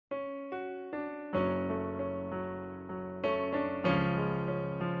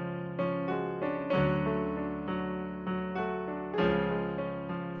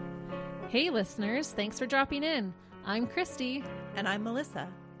Hey listeners, thanks for dropping in. I'm Christy. And I'm Melissa,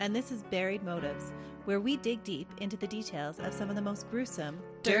 and this is Buried Motives, where we dig deep into the details of some of the most gruesome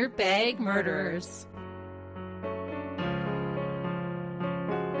Dirtbag murderers.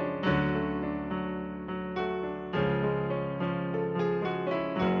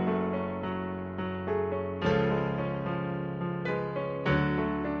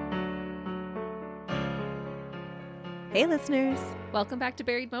 Hey listeners! Welcome back to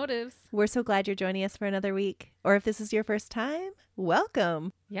Buried Motives. We're so glad you're joining us for another week. Or if this is your first time,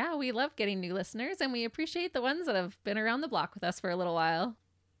 welcome! Yeah, we love getting new listeners, and we appreciate the ones that have been around the block with us for a little while.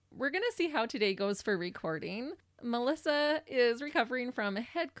 We're going to see how today goes for recording. Melissa is recovering from a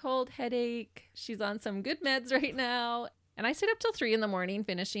head cold, headache. She's on some good meds right now. And I stayed up till 3 a.m.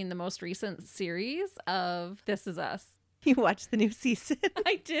 finishing the most recent series of This Is Us. You watched the new season.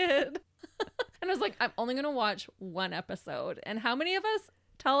 I did. And I was like, I'm only going to watch one episode. And how many of us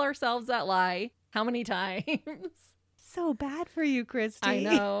tell ourselves that lie? How many times? So bad for you, Christy. I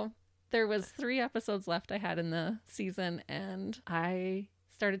know. There was 3 episodes left I had in the season, and I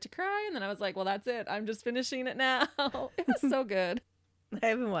started to cry. And then I was like, well, that's it. I'm just finishing it now. It was so good. I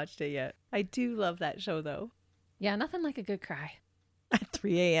haven't watched it yet. I do love that show, though. Yeah, nothing like a good cry. At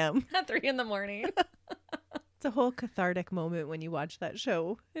 3 a.m. At 3 a.m. It's a whole cathartic moment when you watch that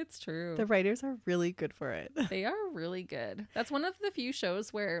show. It's true. The writers are really good for it. They are really good. That's one of the few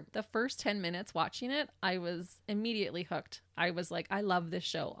shows where the first 10 minutes watching it, I was immediately hooked. I was like, I love this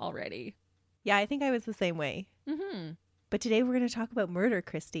show already. Yeah, I think I was the same way. Mm-hmm. But today we're going to talk about murder,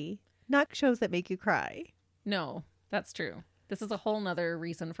 Christy. Not shows that make you cry. No, that's true. This is a whole nother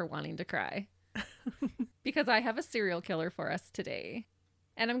reason for wanting to cry. Because I have a serial killer for us today.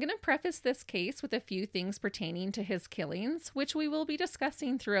 And I'm going to preface this case with a few things pertaining to his killings, which we will be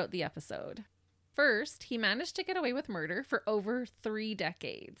discussing throughout the episode. First, he managed to get away with murder for over 3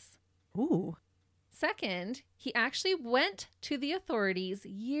 decades. Ooh. Second, he actually went to the authorities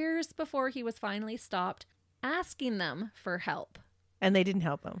years before he was finally stopped, asking them for help. And they didn't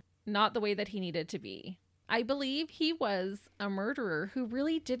help him. Not the way that he needed to be. I believe he was a murderer who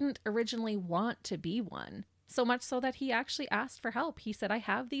really didn't originally want to be one. So much so that he actually asked for help. He said, I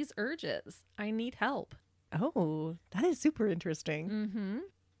have these urges. I need help. Oh, that is super interesting. Mm-hmm.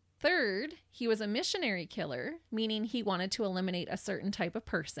 Third, he was a missionary killer, meaning he wanted to eliminate a certain type of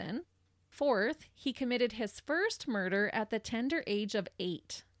person. Fourth, he committed his first murder at the tender age of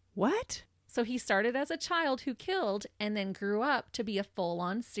 8. What? So he started as a child who killed and then grew up to be a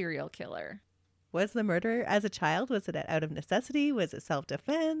full-on serial killer. Was the murder as a child? Was it out of necessity? Was it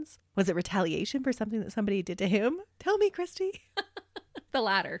self-defense? Was it retaliation for something that somebody did to him? Tell me, Christy. The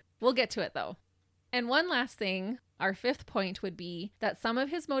latter. We'll get to it, though. And one last thing, our 5th point would be that some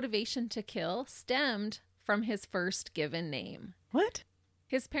of his motivation to kill stemmed from his first given name. What?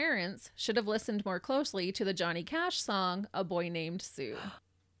 His parents should have listened more closely to the Johnny Cash song, A Boy Named Sue.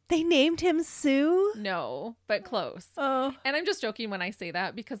 They named him Sue? No, but close. Oh. And I'm just joking when I say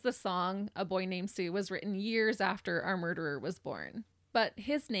that because the song, A Boy Named Sue, was written years after our murderer was born. But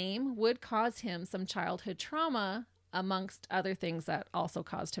his name would cause him some childhood trauma, amongst other things that also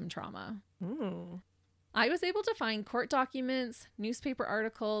caused him trauma. Ooh. I was able to find court documents, newspaper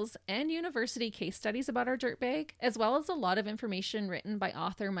articles, and university case studies about our dirtbag, as well as a lot of information written by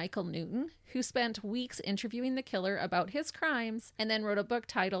author Michael Newton, who spent weeks interviewing the killer about his crimes and then wrote a book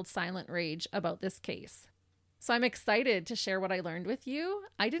titled Silent Rage about this case. So I'm excited to share what I learned with you.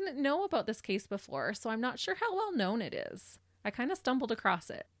 I didn't know about this case before, so I'm not sure how well known it is. I kind of stumbled across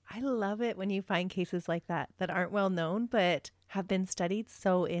it. I love it when you find cases like that aren't well known, but have been studied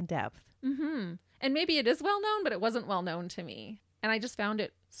so in depth. Mm-hmm. And maybe it is well known, but it wasn't well known to me. And I just found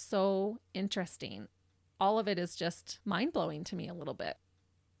it so interesting. All of it is just mind-blowing to me a little bit.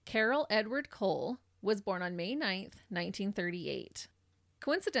 Carroll Edward Cole was born on May 9th, 1938.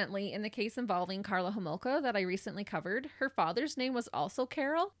 Coincidentally, in the case involving Karla Homolka that I recently covered, her father's name was also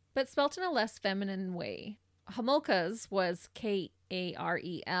Carroll, but spelt in a less feminine way. Homolka's was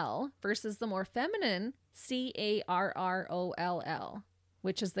Karel versus the more feminine Carroll,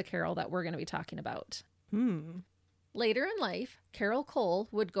 which is the Carroll that we're going to be talking about. Later in life, Carroll Cole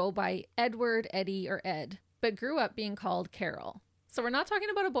would go by Edward, Eddie, or Ed, but grew up being called Carroll. So we're not talking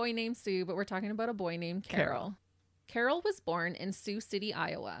about a boy named Sue, but we're talking about a boy named Carroll. Carroll was born in Sioux City,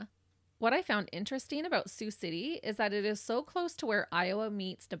 Iowa. What I found interesting about Sioux City is that it is so close to where Iowa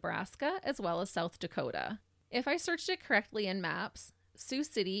meets Nebraska as well as South Dakota. If I searched it correctly in maps, Sioux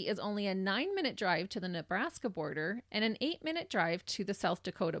City is only a 9-minute drive to the Nebraska border and an 8-minute drive to the South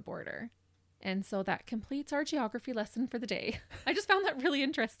Dakota border. And so that completes our geography lesson for the day. I just found that really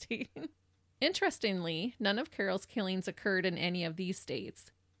interesting. Interestingly, none of Carroll's killings occurred in any of these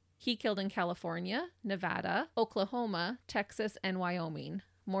states. He killed in California, Nevada, Oklahoma, Texas, and Wyoming,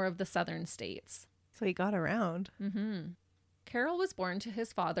 more of the southern states. So he got around. Carroll was born to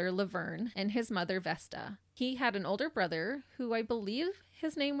his father, Laverne, and his mother, Vesta. He had an older brother, who I believe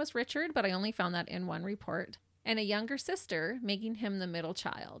his name was Richard, but I only found that in one report, and a younger sister, making him the middle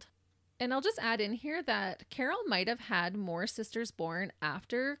child. And I'll just add in here that Carroll might have had more sisters born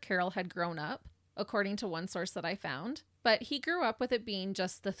after Carroll had grown up, according to one source that I found, but he grew up with it being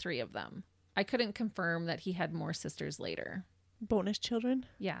just the 3 of them. I couldn't confirm that he had more sisters later. Bonus children?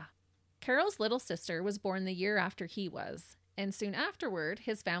 Yeah. Carroll's little sister was born the year after he was, and soon afterward,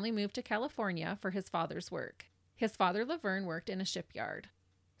 his family moved to California for his father's work. His father, Laverne, worked in a shipyard.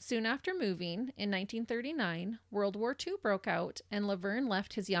 Soon after moving, in 1939, World War II broke out, and Laverne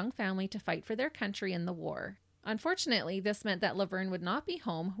left his young family to fight for their country in the war. Unfortunately, this meant that Laverne would not be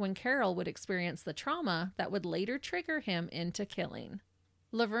home when Carroll would experience the trauma that would later trigger him into killing.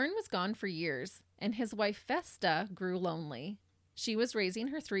 Laverne was gone for years, and his wife Vesta grew lonely. She was raising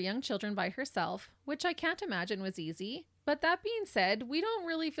her 3 young children by herself, which I can't imagine was easy. But that being said, we don't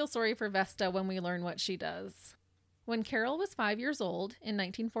really feel sorry for Vesta when we learn what she does. When Carroll was 5 years old, in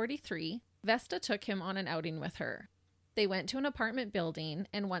 1943, Vesta took him on an outing with her. They went to an apartment building,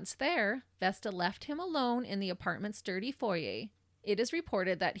 and once there, Vesta left him alone in the apartment's dirty foyer. It is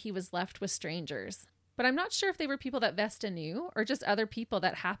reported that he was left with strangers, but I'm not sure if they were people that Vesta knew or just other people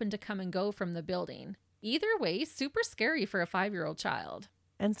that happened to come and go from the building. Either way, super scary for a 5-year-old child.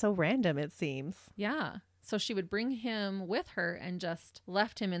 And so random, it seems. Yeah. So she would bring him with her and just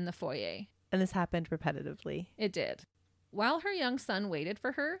left him in the foyer. And this happened repetitively. It did. While her young son waited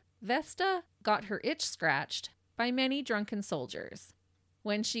for her, Vesta got her itch scratched by many drunken soldiers.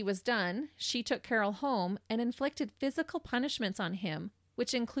 When she was done, she took Carroll home and inflicted physical punishments on him,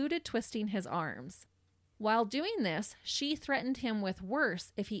 which included twisting his arms. While doing this, she threatened him with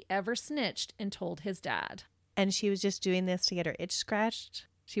worse if he ever snitched and told his dad. And she was just doing this to get her itch scratched?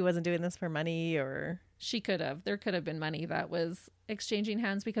 She wasn't doing this for money or... She could have. There could have been money that was exchanging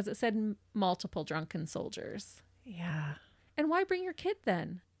hands because it said multiple drunken soldiers. Yeah. And why bring your kid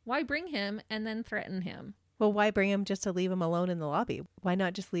then? Why bring him and then threaten him? Well, why bring him just to leave him alone in the lobby? Why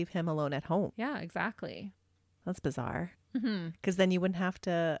not just leave him alone at home? Yeah, exactly. That's bizarre. Mm-hmm. Because then you wouldn't have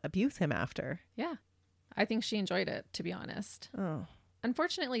to abuse him after. Yeah. I think she enjoyed it, to be honest. Oh.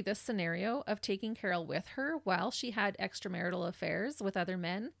 Unfortunately, this scenario of taking Carroll with her while she had extramarital affairs with other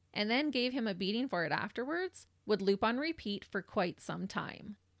men and then gave him a beating for it afterwards would loop on repeat for quite some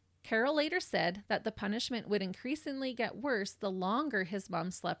time. Carroll later said that the punishment would increasingly get worse the longer his mom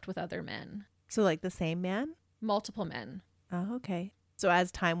slept with other men. So like the same man? Multiple men. Oh, okay. So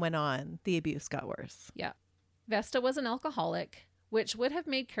as time went on, the abuse got worse. Yeah. Vesta was an alcoholic, which would have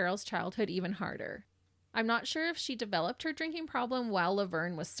made Carroll's childhood even harder. I'm not sure if she developed her drinking problem while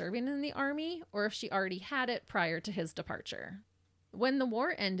Laverne was serving in the army or if she already had it prior to his departure. When the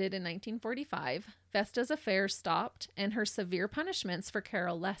war ended in 1945, Vesta's affair stopped and her severe punishments for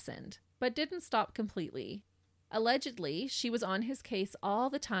Carroll lessened, but didn't stop completely. Allegedly, she was on his case all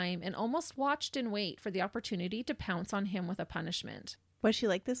the time and almost watched and wait for the opportunity to pounce on him with a punishment. Was she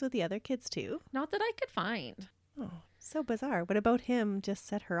like this with the other kids too? Not that I could find. Oh, so bizarre. What about him just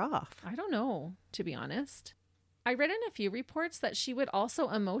set her off? I don't know, to be honest. I read in a few reports that she would also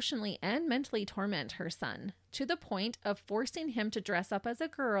emotionally and mentally torment her son, to the point of forcing him to dress up as a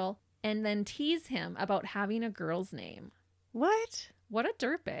girl and then tease him about having a girl's name. What? What a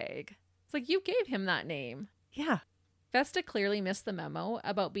dirtbag. It's like, you gave him that name. Yeah. Vesta clearly missed the memo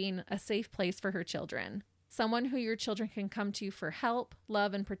about being a safe place for her children. Someone who your children can come to for help,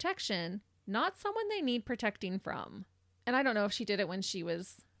 love, and protection, not someone they need protecting from. And I don't know if she did it when she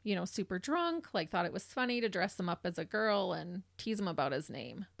was, super drunk, like thought it was funny to dress him up as a girl and tease him about his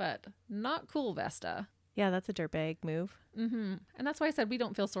name. But not cool, Vesta. Yeah, that's a dirtbag move. Mm-hmm. And that's why I said we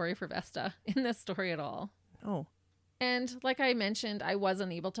don't feel sorry for Vesta in this story at all. Oh. And like I mentioned, I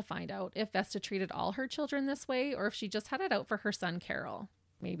wasn't able to find out if Vesta treated all her children this way or if she just had it out for her son, Carroll.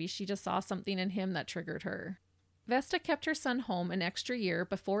 Maybe she just saw something in him that triggered her. Vesta kept her son home an extra year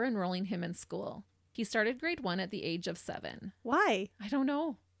before enrolling him in school. He started grade 1 at the age of 7. Why? I don't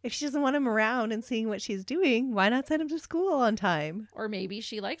know. If she doesn't want him around and seeing what she's doing, why not send him to school on time? Or maybe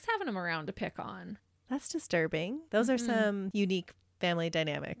she likes having him around to pick on. That's disturbing. Those are some unique family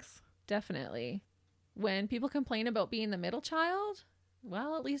dynamics. Definitely. When people complain about being the middle child,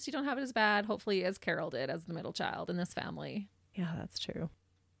 well, at least you don't have it as bad, hopefully, as Carroll did as the middle child in this family. Yeah, that's true.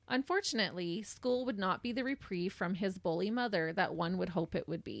 Unfortunately, school would not be the reprieve from his bully mother that one would hope it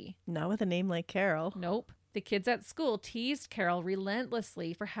would be. Not with a name like Carroll. Nope. The kids at school teased Carroll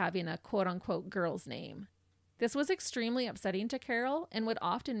relentlessly for having a quote-unquote girl's name. This was extremely upsetting to Carroll and would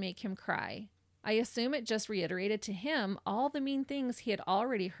often make him cry. I assume it just reiterated to him all the mean things he had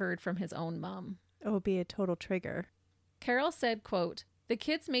already heard from his own mom. It would be a total trigger. Carroll said, quote, "The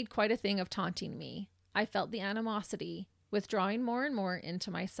kids made quite a thing of taunting me. I felt the animosity, withdrawing more and more into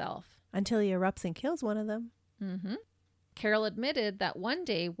myself." Until he erupts and kills one of them. Mm-hmm. Carroll admitted that one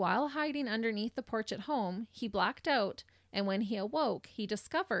day, while hiding underneath the porch at home, he blacked out, and when he awoke, he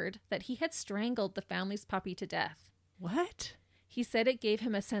discovered that he had strangled the family's puppy to death. What? He said it gave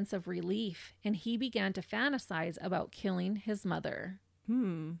him a sense of relief, and he began to fantasize about killing his mother.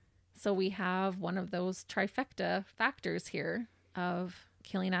 So we have one of those trifecta factors here of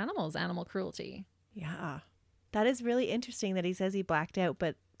killing animals, animal cruelty. Yeah. That is really interesting that he says he blacked out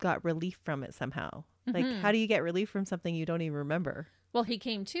but got relief from it somehow. Like, how do you get relief from something you don't even remember? Well, he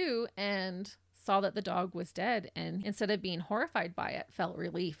came to and saw that the dog was dead, and instead of being horrified by it, felt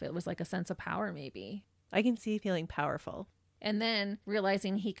relief. It was like a sense of power, maybe. I can see feeling powerful. And then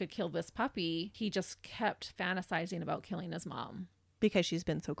realizing he could kill this puppy, he just kept fantasizing about killing his mom. Because she's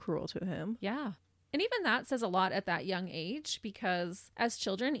been so cruel to him. Yeah. And even that says a lot at that young age, because as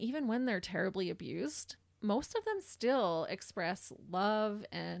children, even when they're terribly abused, most of them still express love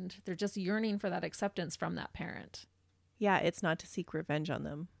and they're just yearning for that acceptance from that parent. Yeah, it's not to seek revenge on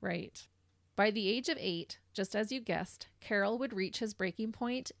them. Right. By the age of 8, just as you guessed, Carroll would reach his breaking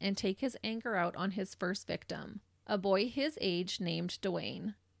point and take his anger out on his first victim, a boy his age named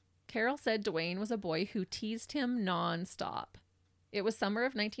Dwayne. Carroll said Dwayne was a boy who teased him non-stop. It was summer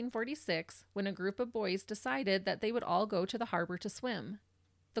of 1946 when a group of boys decided that they would all go to the harbor to swim.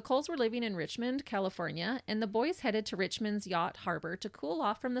 The Coles were living in Richmond, California, and the boys headed to Richmond's yacht harbor to cool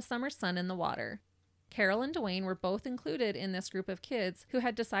off from the summer sun in the water. Carroll and Dwayne were both included in this group of kids who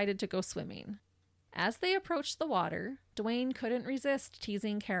had decided to go swimming. As they approached the water, Dwayne couldn't resist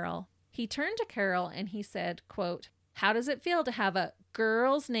teasing Carroll. He turned to Carroll and he said, quote, "How does it feel to have a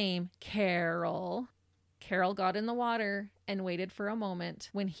girl's name, Carroll?" Carroll got in the water and waited for a moment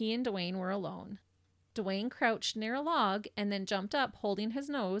when he and Dwayne were alone. Dwayne crouched near a log and then jumped up holding his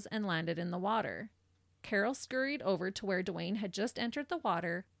nose and landed in the water. Carroll scurried over to where Dwayne had just entered the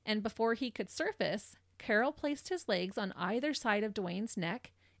water, and before he could surface, Carroll placed his legs on either side of Dwayne's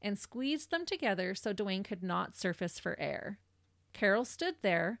neck and squeezed them together so Dwayne could not surface for air. Carroll stood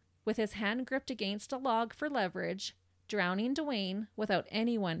there with his hand gripped against a log for leverage, drowning Dwayne without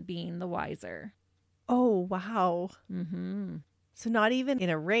anyone being the wiser. Oh, wow. Mm-hmm. So not even in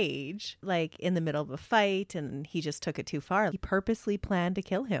a rage, like in the middle of a fight and he just took it too far. He purposely planned to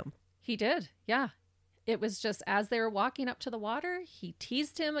kill him. He did, yeah. It was just as they were walking up to the water, he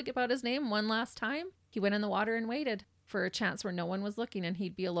teased him about his name one last time. He went in the water and waited for a chance where no one was looking and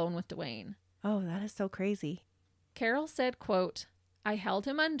he'd be alone with Dwayne. Oh, that is so crazy. Carroll said, quote, "I held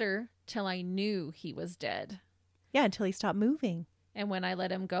him under till I knew he was dead. Yeah, until he stopped moving. And when I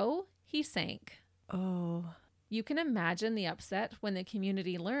let him go, he sank." Oh. You can imagine the upset when the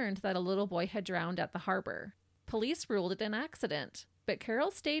community learned that a little boy had drowned at the harbor. Police ruled it an accident, but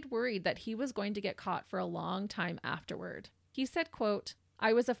Carroll stayed worried that he was going to get caught for a long time afterward. He said, quote,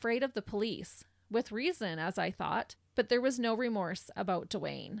 "I was afraid of the police, with reason, as I thought, but there was no remorse about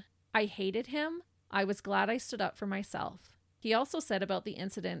Dwayne. I hated him. I was glad I stood up for myself." He also said about the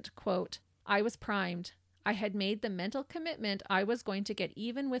incident, quote, "I was primed. I had made the mental commitment I was going to get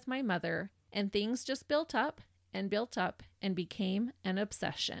even with my mother, and things just built up and became an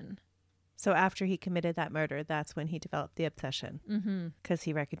obsession." So after he committed that murder, that's when he developed the obsession. Because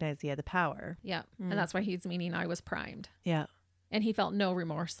he recognized he had the power. Yeah. And that's why he's meaning I was primed. Yeah. And he felt no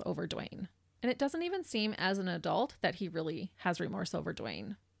remorse over Dwayne. And it doesn't even seem as an adult that he really has remorse over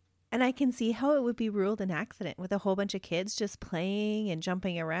Dwayne. And I can see how it would be ruled an accident with a whole bunch of kids just playing and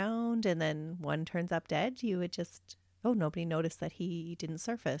jumping around. And then one turns up dead. You would just, nobody noticed that he didn't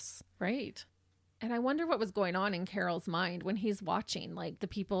surface. Right. And I wonder what was going on in Carroll's mind when he's watching, like the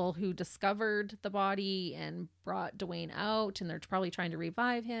people who discovered the body and brought Dwayne out, and they're probably trying to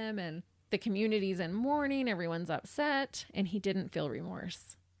revive him, and the community's in mourning, everyone's upset, and he didn't feel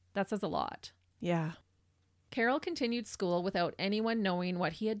remorse. That says a lot. Yeah. Carroll continued school without anyone knowing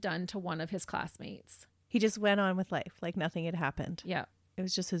what he had done to one of his classmates. He just went on with life like nothing had happened. Yeah. It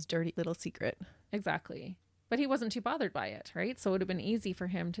was just his dirty little secret. Exactly. But he wasn't too bothered by it, right? So it would have been easy for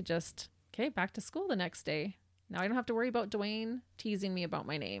him to just, okay, back to school the next day. Now I don't have to worry about Dwayne teasing me about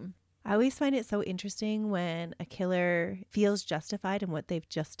my name. I always find it so interesting when a killer feels justified in what they've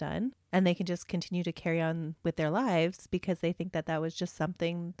just done and they can just continue to carry on with their lives because they think that that was just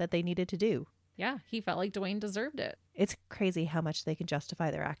something that they needed to do. Yeah, he felt like Dwayne deserved it. It's crazy how much they can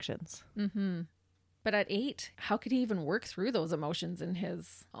justify their actions. Mm-hmm. But at 8, how could he even work through those emotions in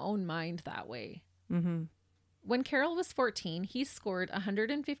his own mind that way? Mm-hmm. When Carroll was 14, he scored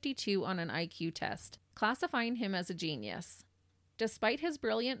 152 on an IQ test, classifying him as a genius. Despite his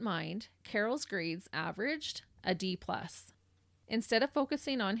brilliant mind, Carroll's grades averaged a D+. Instead of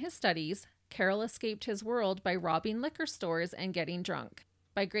focusing on his studies, Carroll escaped his world by robbing liquor stores and getting drunk.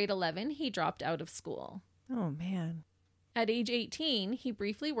 By grade 11, he dropped out of school. Oh, man. At age 18, he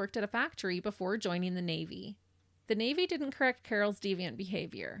briefly worked at a factory before joining the Navy. The Navy didn't correct Carroll's deviant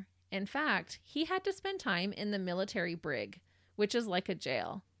behavior. In fact, he had to spend time in the military brig, which is like a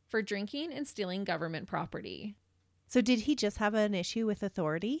jail, for drinking and stealing government property. So did he just have an issue with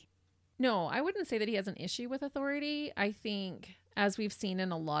authority? No, I wouldn't say that he has an issue with authority. I think, as we've seen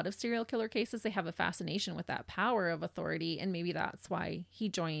in a lot of serial killer cases, they have a fascination with that power of authority, and maybe that's why he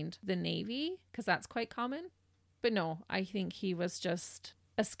joined the Navy, because that's quite common. But no, I think he was just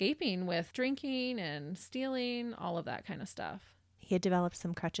escaping with drinking and stealing, all of that kind of stuff. He had developed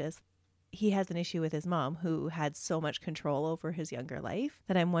some crutches. He has an issue with his mom, who had so much control over his younger life,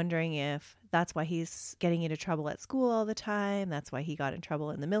 that I'm wondering if that's why he's getting into trouble at school all the time. That's why he got in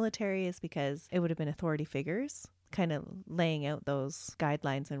trouble in the military, is because it would have been authority figures kind of laying out those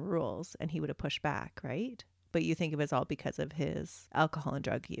guidelines and rules, and he would have pushed back, right? But you think it was all because of his alcohol and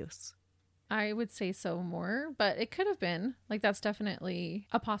drug use. I would say so more, but it could have been. Like, that's definitely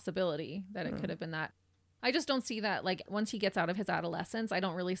a possibility that it could have been that. I just don't see that, like, once he gets out of his adolescence, I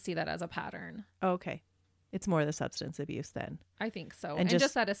don't really see that as a pattern. Okay. It's more the substance abuse then. I think so. And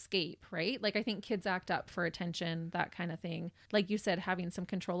just that escape, right? Like, I think kids act up for attention, that kind of thing. Like you said, having some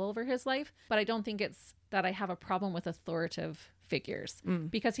control over his life. But I don't think it's that I have a problem with authoritative figures,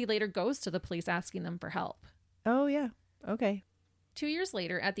 because he later goes to the police asking them for help. Oh, yeah. Okay. 2 years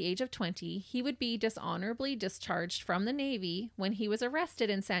later, at the age of 20, he would be dishonorably discharged from the Navy when he was arrested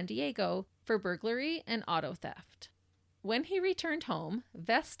in San Diego for burglary and auto theft. When he returned home,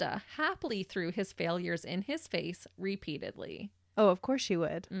 Vesta happily threw his failures in his face repeatedly. Oh, of course she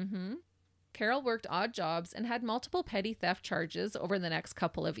would. Carroll worked odd jobs and had multiple petty theft charges over the next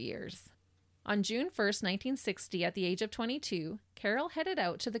couple of years. On June 1st, 1960, at the age of 22, Carroll headed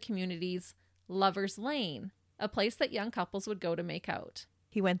out to the community's Lover's Lane, a place that young couples would go to make out.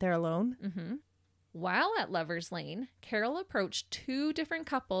 He went there alone? While at Lover's Lane, Carroll approached 2 different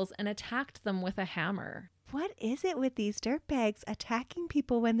couples and attacked them with a hammer. What is it with these dirtbags attacking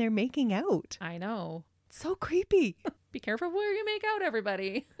people when they're making out? I know. So creepy. Be careful where you make out,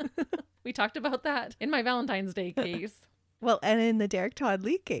 everybody. We talked about that in my Valentine's Day case. Well, and in the Derek Todd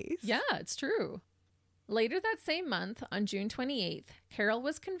Lee case. Yeah, it's true. Later that same month, on June 28th, Carroll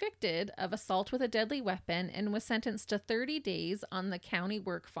was convicted of assault with a deadly weapon and was sentenced to 30 days on the county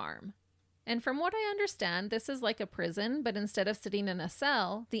work farm. And from what I understand, this is like a prison, but instead of sitting in a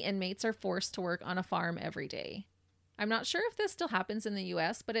cell, the inmates are forced to work on a farm every day. I'm not sure if this still happens in the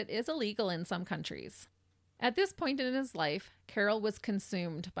US, but it is illegal in some countries. At this point in his life, Carroll was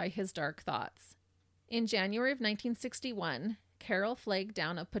consumed by his dark thoughts. In January of 1961, Carroll flagged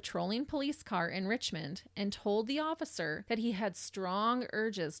down a patrolling police car in Richmond and told the officer that he had strong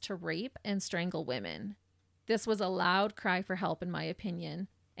urges to rape and strangle women. This was a loud cry for help, in my opinion,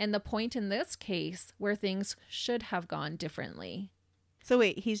 and the point in this case where things should have gone differently. So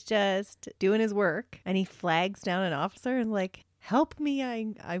wait, he's just doing his work and he flags down an officer and like, help me,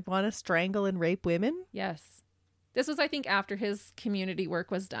 I want to strangle and rape women? Yes. This was, I think, after his community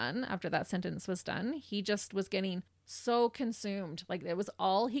work was done, after that sentence was done. He just was getting so consumed. Like, it was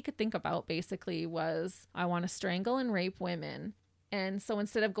all he could think about, basically, was, I want to strangle and rape women. And so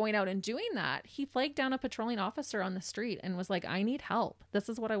instead of going out and doing that, he flagged down a patrolling officer on the street and was like, I need help. This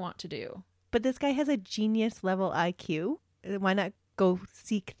is what I want to do. But this guy has a genius level IQ. Why not go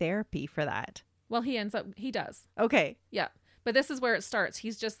seek therapy for that? Well, he does. Okay. Yeah. But this is where it starts.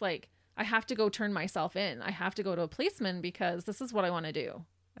 He's just like, I have to go turn myself in. I have to go to a policeman because this is what I want to do.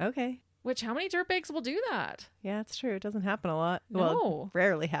 Okay. Which, how many dirtbags will do that? Yeah, it's true. It doesn't happen a lot. No. Well, it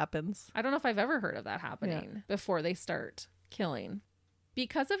rarely happens. I don't know if I've ever heard of that happening before they start killing.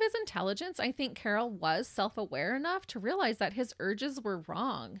 Because of his intelligence, I think Carroll was self-aware enough to realize that his urges were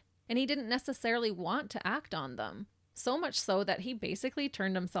wrong, and he didn't necessarily want to act on them. So much so that he basically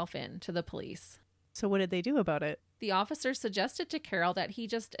turned himself in to the police. So what did they do about it? The officer suggested to Carroll that he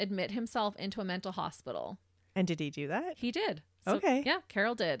just admit himself into a mental hospital. And did he do that? He did. So, okay. Yeah,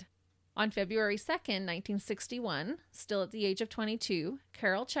 Carroll did. On February 2nd, 1961, still at the age of 22,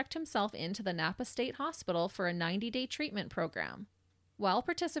 Carroll checked himself into the Napa State Hospital for a 90-day treatment program. While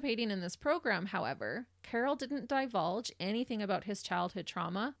participating in this program, however, Carroll didn't divulge anything about his childhood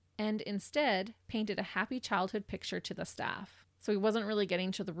trauma and instead painted a happy childhood picture to the staff. So he wasn't really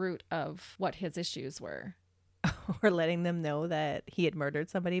getting to the root of what his issues were. or letting them know that he had murdered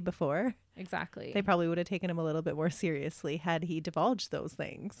somebody before. Exactly. They probably would have taken him a little bit more seriously had he divulged those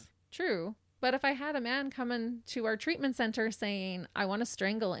things. True. But if I had a man coming to our treatment center saying, I want to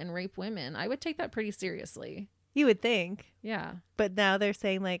strangle and rape women, I would take that pretty seriously. You would think. Yeah. But now they're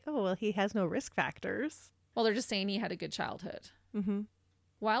saying like, oh, well, he has no risk factors. Well, they're just saying he had a good childhood. Mm-hmm.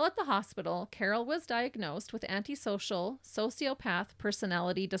 While at the hospital, Carroll was diagnosed with antisocial sociopath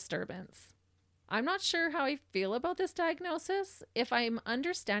personality disturbance. I'm not sure how I feel about this diagnosis. If I'm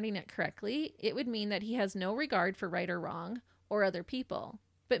understanding it correctly, it would mean that he has no regard for right or wrong or other people.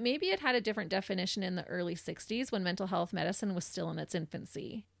 But maybe it had a different definition in the early 60s when mental health medicine was still in its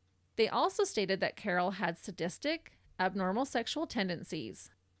infancy. They also stated that Carroll had sadistic, abnormal sexual tendencies.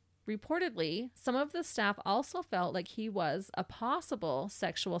 Reportedly, some of the staff also felt like he was a possible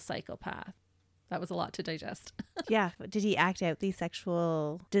sexual psychopath. That was a lot to digest. Yeah. Did he act out these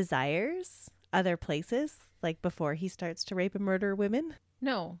sexual desires other places, like before he starts to rape and murder women?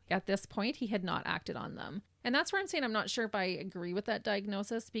 No, at this point, he had not acted on them. And that's where I'm saying I'm not sure if I agree with that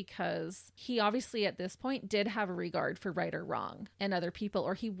diagnosis, because he obviously at this point did have a regard for right or wrong and other people,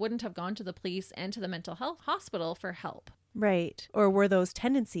 or he wouldn't have gone to the police and to the mental health hospital for help. Right. Or were those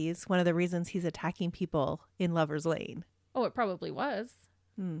tendencies one of the reasons he's attacking people in Lover's Lane? Oh, it probably was.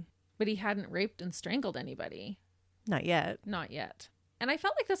 But he hadn't raped and strangled anybody. Not yet. Not yet. And I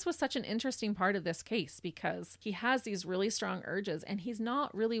felt like this was such an interesting part of this case because he has these really strong urges and he's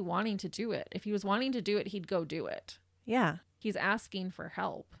not really wanting to do it. If he was wanting to do it, he'd go do it. Yeah. He's asking for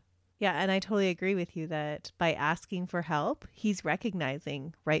help. Yeah, and I totally agree with you that by asking for help, he's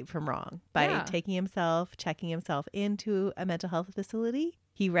recognizing right from wrong. By checking himself into a mental health facility,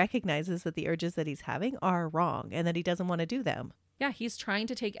 he recognizes that the urges that he's having are wrong and that he doesn't want to do them. Yeah, he's trying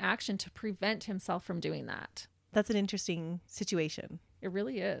to take action to prevent himself from doing that. That's an interesting situation. It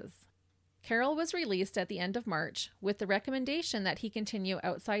really is. Carroll was released at the end of March with the recommendation that he continue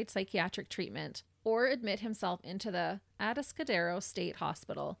outside psychiatric treatment or admit himself into the Atascadero State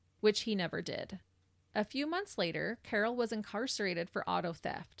Hospital, which he never did. A few months later, Carroll was incarcerated for auto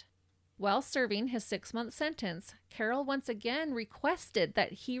theft. While serving his 6-month sentence, Carroll once again requested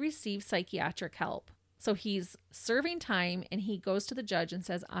that he receive psychiatric help. So he's serving time and he goes to the judge and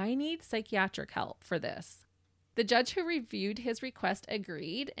says, I need psychiatric help for this. The judge who reviewed his request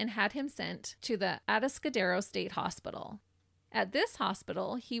agreed and had him sent to the Atascadero State Hospital. At this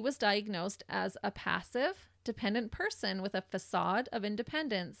hospital, he was diagnosed as a passive, dependent person with a facade of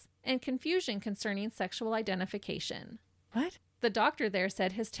independence and confusion concerning sexual identification. What? The doctor there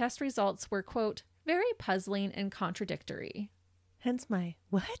said his test results were, quote, very puzzling and contradictory. Hence my,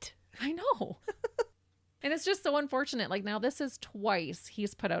 what? I know. And it's just so unfortunate. Like now this is twice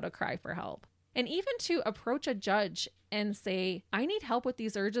he's put out a cry for help. And even to approach a judge and say, I need help with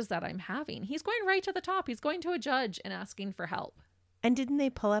these urges that I'm having. He's going right to the top. He's going to a judge and asking for help. And didn't they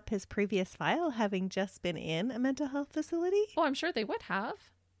pull up his previous file having just been in a mental health facility? Oh, I'm sure they would have.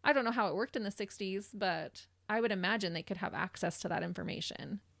 I don't know how it worked in the 60s, but I would imagine they could have access to that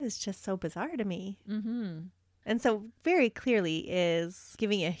information. It's just so bizarre to me. Mm-hmm. And so very clearly is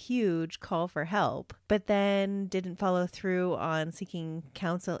giving a huge call for help, but then didn't follow through on seeking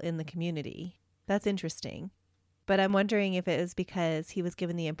counsel in the community. That's interesting. But I'm wondering if it was because he was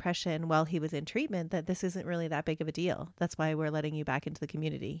given the impression while he was in treatment that this isn't really that big of a deal. That's why we're letting you back into the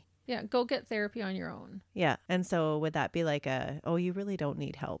community. Yeah, go get therapy on your own. Yeah. And so would that be like oh, you really don't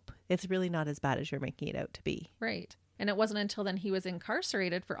need help. It's really not as bad as you're making it out to be. Right. And it wasn't until then he was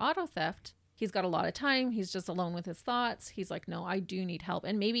incarcerated for auto theft. He's got a lot of time. He's just alone with his thoughts. He's like, no, I do need help.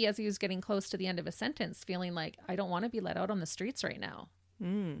 And maybe as he was getting close to the end of his sentence, feeling like, I don't want to be let out on the streets right now.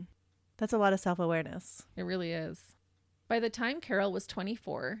 That's a lot of self-awareness. It really is. By the time Carroll was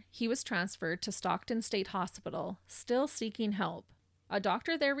 24, he was transferred to Stockton State Hospital, still seeking help. A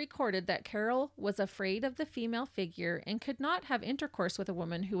doctor there recorded that Carroll was afraid of the female figure and could not have intercourse with a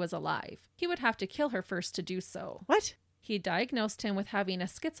woman who was alive. He would have to kill her first to do so. What? He diagnosed him with having a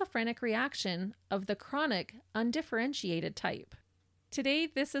schizophrenic reaction of the chronic, undifferentiated type. Today,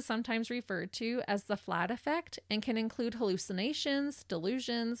 this is sometimes referred to as the flat effect and can include hallucinations,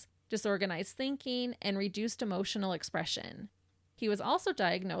 delusions, disorganized thinking, and reduced emotional expression. He was also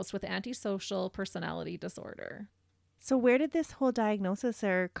diagnosed with antisocial personality disorder. So where did this whole diagnosis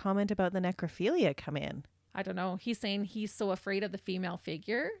or comment about the necrophilia come in? I don't know. He's saying he's so afraid of the female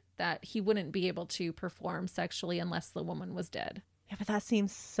figure that he wouldn't be able to perform sexually unless the woman was dead. Yeah, but that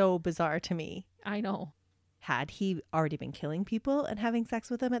seems so bizarre to me. I know. Had he already been killing people and having sex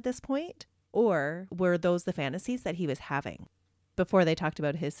with them at this point? Or were those the fantasies that he was having? Before they talked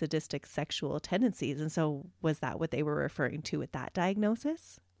about his sadistic sexual tendencies. And so was that what they were referring to with that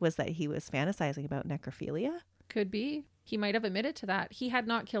diagnosis? Was that he was fantasizing about necrophilia? Could be. He might have admitted to that. He had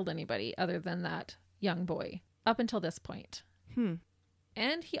not killed anybody other than that young boy up until this point.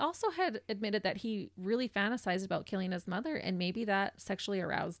 And he also had admitted that he really fantasized about killing his mother, and maybe that sexually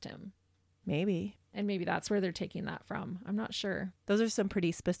aroused him. Maybe. And maybe that's where they're taking that from. I'm not sure. Those are some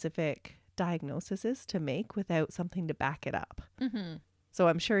pretty specific diagnoses to make without something to back it up. Mm-hmm. So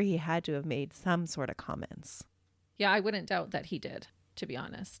I'm sure he had to have made some sort of comments. Yeah, I wouldn't doubt that he did, to be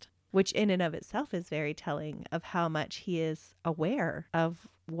honest. Which in and of itself is very telling of how much he is aware of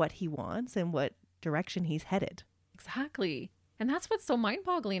what he wants and what direction he's headed. Exactly. And that's what's so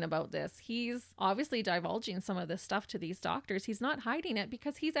mind-boggling about this. He's obviously divulging some of this stuff to these doctors. He's not hiding it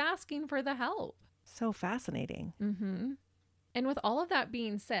because he's asking for the help. So fascinating. Mm-hmm. And with all of that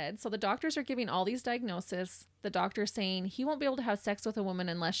being said, so the doctors are giving all these diagnoses. The doctor's saying he won't be able to have sex with a woman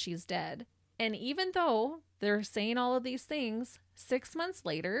unless she's dead. And even though they're saying all of these things, 6 months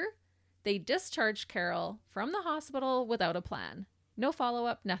later, they discharged Carroll from the hospital without a plan. No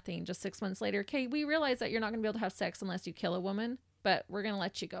follow-up, nothing. Just 6 months later, okay, we realize that you're not going to be able to have sex unless you kill a woman, but we're going to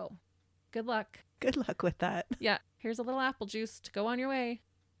let you go. Good luck. Good luck with that. Yeah, here's a little apple juice to go on your way.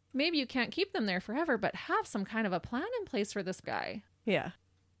 Maybe you can't keep them there forever, but have some kind of a plan in place for this guy. Yeah.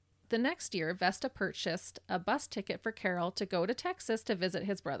 The next year, Vesta purchased a bus ticket for Carroll to go to Texas to visit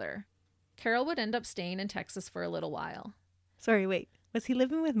his brother. Carroll would end up staying in Texas for a little while. Sorry, wait. Was he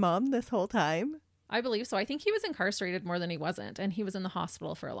living with mom this whole time? I believe so. I think he was incarcerated more than he wasn't, and he was in the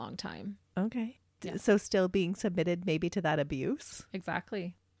hospital for a long time. Okay. Yeah. So still being submitted maybe to that abuse?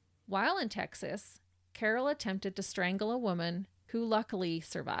 Exactly. While in Texas, Carroll attempted to strangle a woman who luckily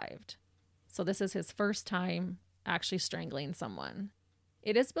survived. So this is his first time actually strangling someone.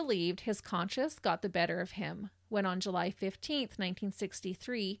 It is believed his conscience got the better of him when on July 15th,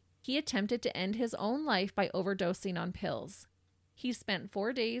 1963, he attempted to end his own life by overdosing on pills. He spent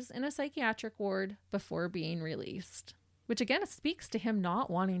 4 days in a psychiatric ward before being released, which again speaks to him not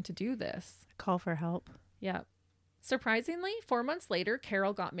wanting to do this. Call for help. Yeah. Surprisingly, 4 months later,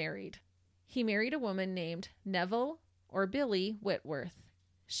 Carroll got married. He married a woman named Neville or Billy Whitworth.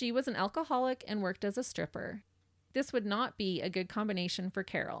 She was an alcoholic and worked as a stripper. This would not be a good combination for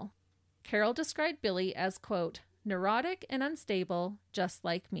Carroll. Carroll described Billy as, quote, neurotic and unstable, just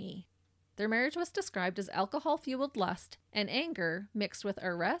like me. Their marriage was described as alcohol-fueled lust and anger mixed with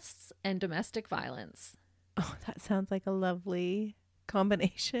arrests and domestic violence. Oh, that sounds like a lovely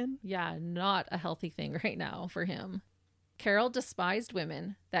combination. Yeah, not a healthy thing right now for him. Carroll despised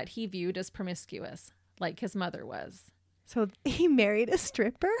women that he viewed as promiscuous, like his mother was. So he married a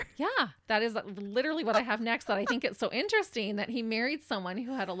stripper? Yeah, that is literally what I have next, that I think it's so interesting that he married someone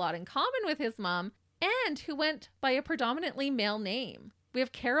who had a lot in common with his mom and who went by a predominantly male name. We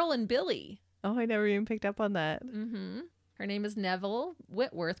have Carroll and Billy. Oh, I never even picked up on that. Mm-hmm. Her name is Neville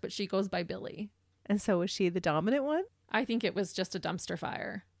Whitworth, but she goes by Billy. And so was she the dominant one? I think it was just a dumpster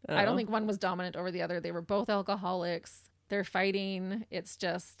fire. Oh. I don't think one was dominant over the other. They were both alcoholics. They're fighting. It's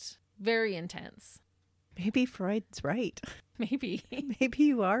just very intense. Maybe Freud's right. Maybe. Maybe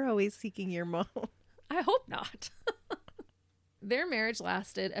you are always seeking your mom. I hope not. Their marriage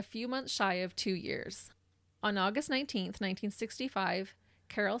lasted a few months shy of 2 years. On August 19th, 1965,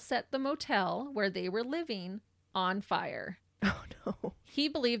 Carroll set the motel where they were living on fire. Oh, no. He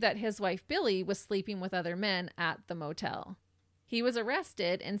believed that his wife Billy was sleeping with other men at the motel. He was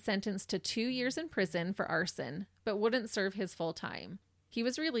arrested and sentenced to 2 years in prison for arson, but wouldn't serve his full time. He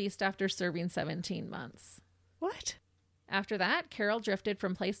was released after serving 17 months. What? After that, Carroll drifted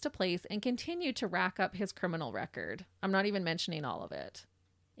from place to place and continued to rack up his criminal record. I'm not even mentioning all of it.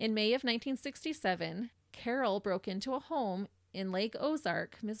 In May of 1967, Carroll broke into a home in Lake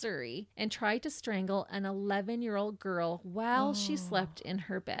Ozark, Missouri, and tried to strangle an 11-year-old girl while she slept in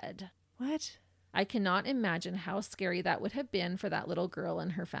her bed. What? I cannot imagine how scary that would have been for that little girl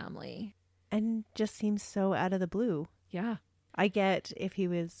and her family. And just seems so out of the blue. Yeah. I get if he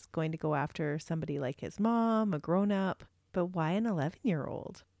was going to go after somebody like his mom, a grown-up, but why an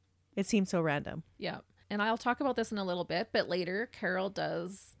 11-year-old? It seems so random. Yeah. And I'll talk about this in a little bit, but later Carroll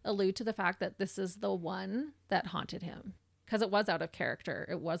does allude to the fact that this is the one that haunted him. Because it was out of character.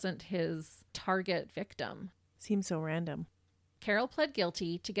 It wasn't his target victim. Seems so random. Carroll pled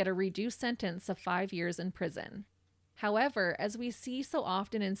guilty to get a reduced sentence of 5 years in prison. However, as we see so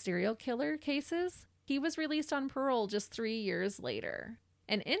often in serial killer cases, he was released on parole just 3 years later.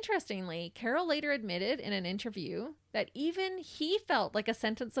 And interestingly, Carroll later admitted in an interview that even he felt like a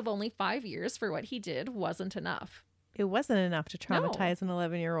sentence of only 5 years for what he did wasn't enough. It wasn't enough to traumatize an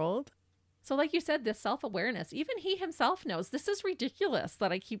 11-year-old. So like you said, this self-awareness, even he himself knows this is ridiculous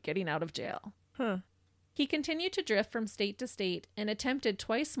that I keep getting out of jail. Huh. He continued to drift from state to state and attempted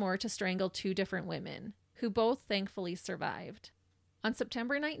twice more to strangle 2 different women, who both thankfully survived. On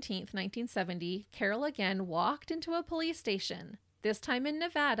September 19th, 1970, Carroll again walked into a police station, this time in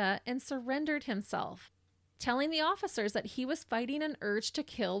Nevada, and surrendered himself, telling the officers that he was fighting an urge to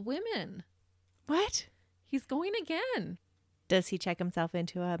kill women. What? He's going again. Does he check himself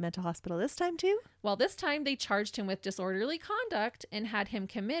into a mental hospital this time too? Well, this time they charged him with disorderly conduct and had him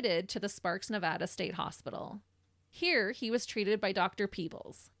committed to the Sparks, Nevada State Hospital. Here, he was treated by Dr.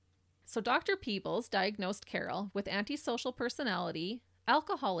 Peebles. So Dr. Peebles diagnosed Carroll with antisocial personality,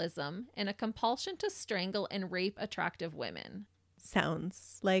 alcoholism, and a compulsion to strangle and rape attractive women.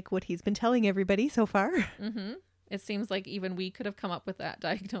 Sounds like what he's been telling everybody so far. Mm-hmm. It seems like even we could have come up with that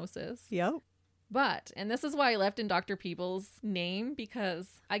diagnosis. Yep. But, and this is why I left in Dr. Peebles' name,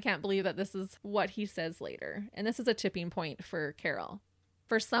 because I can't believe that this is what he says later. And this is a tipping point for Carroll.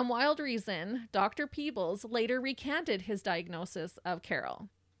 For some wild reason, Dr. Peebles later recanted his diagnosis of Carroll.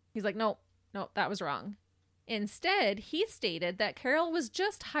 He's like, no, that was wrong. Instead, he stated that Carroll was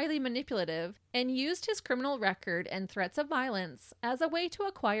just highly manipulative and used his criminal record and threats of violence as a way to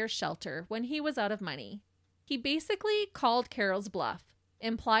acquire shelter when he was out of money. He basically called Carroll's bluff,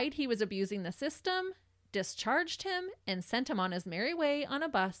 implied he was abusing the system, discharged him, and sent him on his merry way on a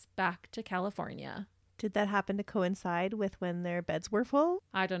bus back to California. Did that happen to coincide with when their beds were full?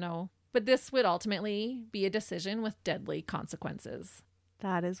 I don't know. But this would ultimately be a decision with deadly consequences.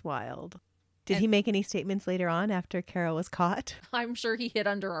 That is wild. Did he make any statements later on after Carroll was caught? I'm sure he hid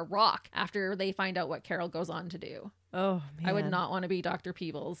under a rock after they find out what Carroll goes on to do. Oh, man. I would not want to be Dr.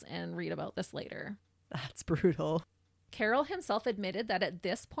 Peebles and read about this later. That's brutal. Carroll himself admitted that at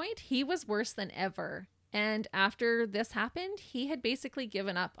this point, he was worse than ever. And after this happened, he had basically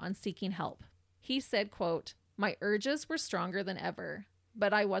given up on seeking help. He said, quote, "My urges were stronger than ever,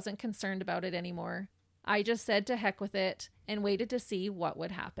 but I wasn't concerned about it anymore. I just said to heck with it and waited to see what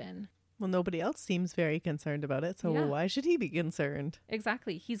would happen." Well, nobody else seems very concerned about it, so Yeah. why should he be concerned?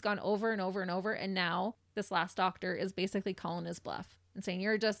 Exactly. He's gone over and over and over, and now this last doctor is basically calling his bluff and saying,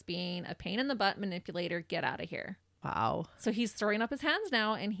 "You're just being a pain in the butt manipulator. Get out of here." Wow. So he's throwing up his hands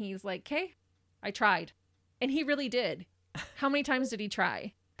now, and he's like, "Okay, I tried." And he really did. How many times did he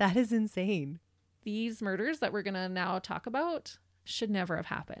try? That is insane. These murders that we're going to now talk about should never have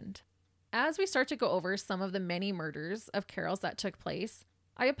happened. As we start to go over some of the many murders of Carroll's that took place,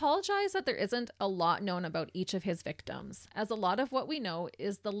 I apologize that there isn't a lot known about each of his victims, as a lot of what we know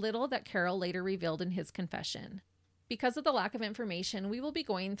is the little that Carroll later revealed in his confession. Because of the lack of information, we will be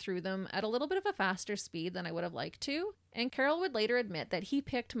going through them at a little bit of a faster speed than I would have liked to, and Carroll would later admit that he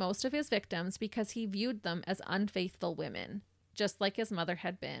picked most of his victims because he viewed them as unfaithful women, just like his mother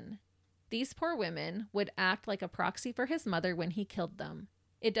had been. These poor women would act like a proxy for his mother when he killed them.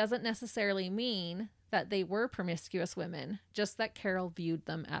 It doesn't necessarily mean that they were promiscuous women, just that Carroll viewed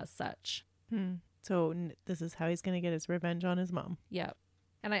them as such. So this is how he's going to get his revenge on his mom. Yep.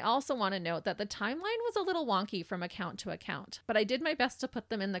 And I also want to note that the timeline was a little wonky from account to account, but I did my best to put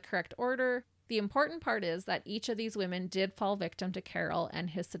them in the correct order. The important part is that each of these women did fall victim to Carroll and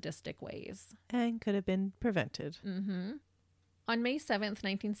his sadistic ways. And could have been prevented. Mm-hmm. On May 7th,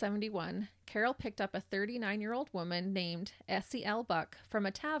 1971, Carroll picked up a 39-year-old woman named Essie L. Buck from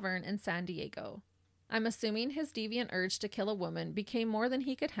a tavern in San Diego. I'm assuming his deviant urge to kill a woman became more than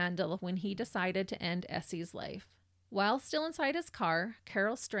he could handle when he decided to end Essie's life. While still inside his car,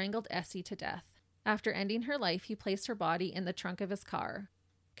 Carroll strangled Essie to death. After ending her life, he placed her body in the trunk of his car.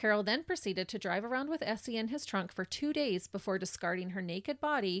 Carroll then proceeded to drive around with Essie in his trunk for 2 days before discarding her naked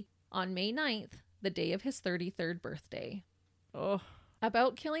body on May 9th, the day of his 33rd birthday. Oh.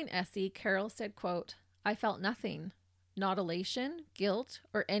 About killing Essie, Carroll said, quote, "I felt nothing. Not elation, guilt,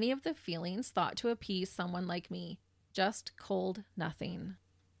 or any of the feelings thought to appease someone like me. Just cold nothing."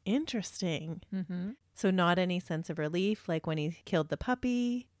 Interesting. Mm-hmm. So not any sense of relief, like when he killed the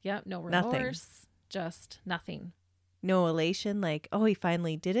puppy? Yep, no remorse. Nothing. Just nothing. No elation, like, oh, he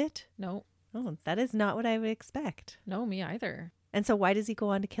finally did it? No. Oh, that is not what I would expect. No, me either. And so why does he go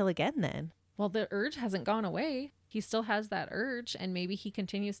on to kill again then? Well, the urge hasn't gone away. He still has that urge, and maybe he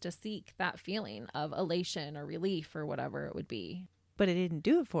continues to seek that feeling of elation or relief or whatever it would be. But it didn't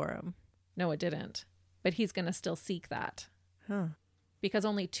do it for him. No, it didn't. But he's going to still seek that. Huh. Because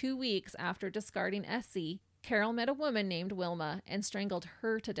only 2 weeks after discarding Essie, Carroll met a woman named Wilma and strangled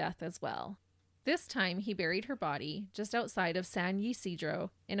her to death as well. This time, he buried her body just outside of San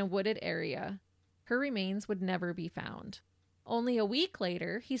Ysidro in a wooded area. Her remains would never be found. Only a week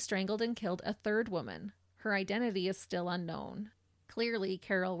later, he strangled and killed a third woman. Her identity is still unknown. Clearly,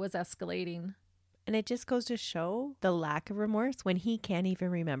 Carroll was escalating. And it just goes to show the lack of remorse when he can't even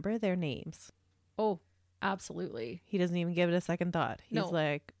remember their names. Oh, Absolutely. He doesn't even give it a second thought. He's No.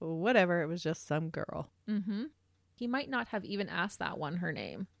 like, whatever, it was just some girl. Mm-hmm. He might not have even asked that one her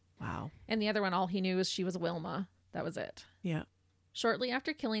name. Wow. And the other one, all he knew was she was Wilma. That was it. Yeah. Shortly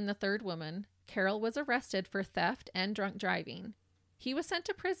after killing the third woman, Carroll was arrested for theft and drunk driving. He was sent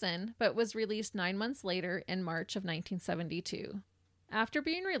to prison, but was released 9 months later in March of 1972. After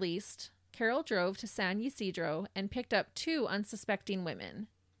being released, Carroll drove to San Ysidro and picked up 2 unsuspecting women.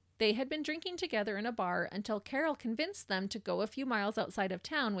 They had been drinking together in a bar until Carroll convinced them to go a few miles outside of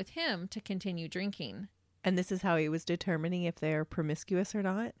town with him to continue drinking. And this is how he was determining if they're promiscuous or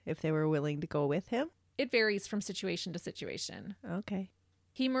not, if they were willing to go with him? It varies from situation to situation. Okay.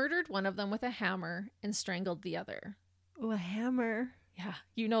 He murdered one of them with a hammer and strangled the other. Oh, a hammer. Yeah,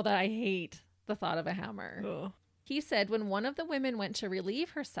 you know that I hate the thought of a hammer. Oh. He said when one of the women went to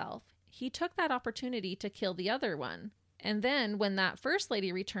relieve herself, he took that opportunity to kill the other one. And then when that first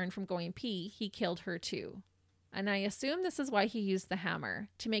lady returned from going pee, he killed her too. And I assume this is why he used the hammer,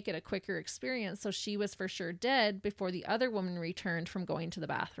 to make it a quicker experience so she was for sure dead before the other woman returned from going to the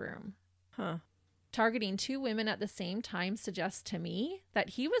bathroom. Huh. Targeting 2 women at the same time suggests to me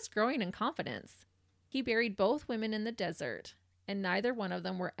that he was growing in confidence. He buried both women in the desert, and neither one of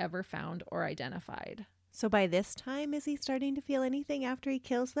them were ever found or identified. So by this time, is he starting to feel anything after he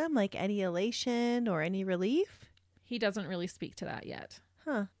kills them? Like any elation or any relief? He doesn't really speak to that yet.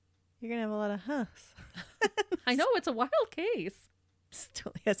 Huh. You're going to have a lot of huhs. I know, it's a wild case. It's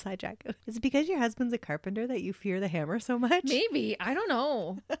totally a sidetrack. Is it because your husband's a carpenter that you fear the hammer so much? Maybe. I don't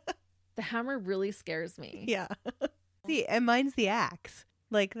know. The hammer really scares me. Yeah. See, and mine's the axe.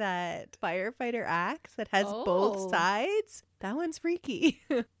 Like that firefighter axe that has both sides. That one's freaky.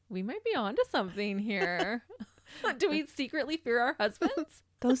 We might be onto something here. Do we secretly fear our husbands?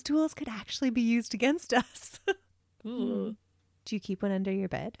 Those tools could actually be used against us. Ooh. Do you keep one under your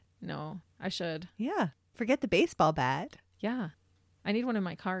bed? No, I should. Yeah. Forget the baseball bat. Yeah. I need one in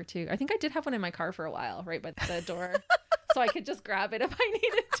my car too. I think I did have one in my car for a while, right by the door. So I could just grab it if I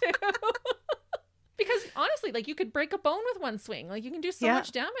needed to. Because honestly, like you could break a bone with one swing. Like you can do so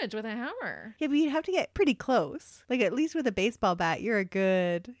much damage with a hammer. Yeah, but you'd have to get pretty close. Like at least with a baseball bat, you're a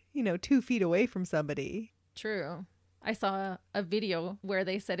good, 2 feet away from somebody. True. I saw a video where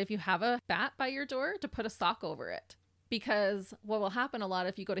they said if you have a bat by your door, to put a sock over it. Because what will happen a lot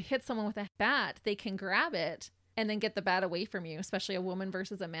if you go to hit someone with a bat, they can grab it and then get the bat away from you, especially a woman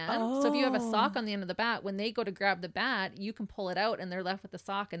versus a man. So if you have a sock on the end of the bat, when they go to grab the bat, you can pull it out and they're left with the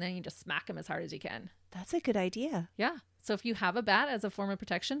sock and then you just smack them as hard as you can. That's a good idea. Yeah. So if you have a bat as a form of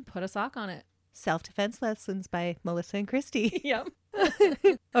protection, put a sock on it. Self-defense lessons by Melissa and Christy. Yep.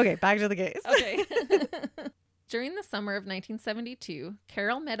 Okay, back to the case. Okay. During the summer of 1972,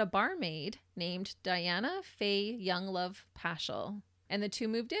 Carroll met a barmaid named Diana Faye Younglove Paschal, and the two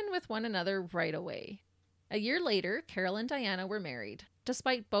moved in with one another right away. A year later, Carroll and Diana were married,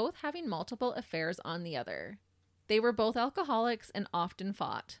 despite both having multiple affairs on the other. They were both alcoholics and often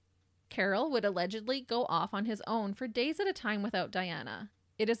fought. Carroll would allegedly go off on his own for days at a time without Diana.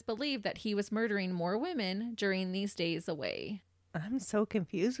 It is believed that he was murdering more women during these days away. I'm so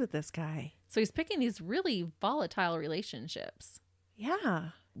confused with this guy. So he's picking these really volatile relationships.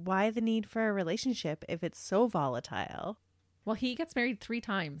 Yeah. Why the need for a relationship if it's so volatile? Well, he gets married 3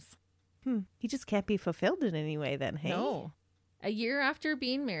 times. He just can't be fulfilled in any way then, hey? No. A year after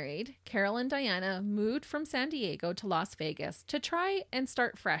being married, Carroll and Diana moved from San Diego to Las Vegas to try and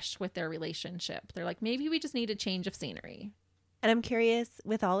start fresh with their relationship. They're like, maybe we just need a change of scenery. And I'm curious,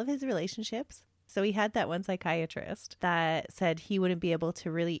 with all of his relationships, so he had that one psychiatrist that said he wouldn't be able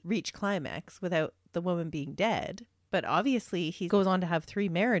to really reach climax without the woman being dead. But obviously he goes on to have 3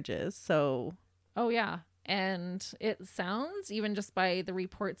 marriages, so... Oh, yeah. And it sounds, even just by the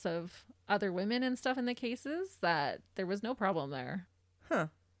reports of other women and stuff in the cases, that there was no problem there. Huh.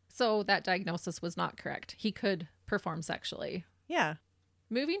 So that diagnosis was not correct. He could perform sexually. Yeah.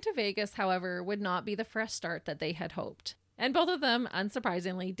 Moving to Vegas, however, would not be the fresh start that they had hoped. And both of them,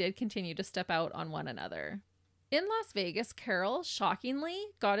 unsurprisingly, did continue to step out on one another. In Las Vegas, Carroll shockingly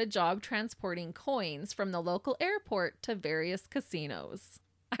got a job transporting coins from the local airport to various casinos.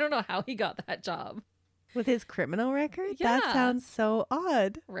 I don't know how he got that job. With his criminal record? Yeah. That sounds so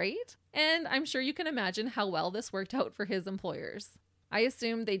odd. Right? And I'm sure you can imagine how well this worked out for his employers. I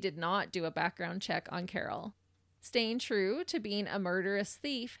assume they did not do a background check on Carroll. Staying true to being a murderous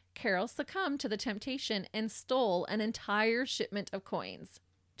thief, Carroll succumbed to the temptation and stole an entire shipment of coins.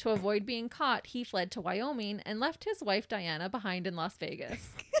 To avoid being caught, he fled to Wyoming and left his wife Diana behind in Las Vegas.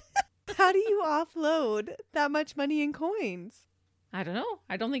 How do you offload that much money in coins? I don't know.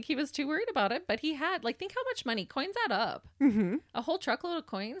 I don't think he was too worried about it, but he had, think how much money. Coins add up. Mm-hmm. A whole truckload of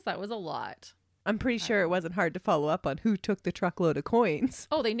coins, that was a lot. I'm pretty sure it wasn't hard to follow up on who took the truckload of coins.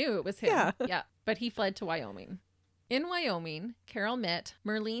 Oh, they knew it was him. Yeah. Yeah. But he fled to Wyoming. In Wyoming, Carroll met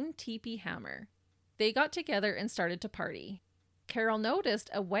Merlene Teepee Hammer. They got together and started to party. Carroll noticed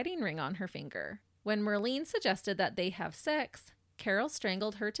a wedding ring on her finger. When Merlene suggested that they have sex, Carroll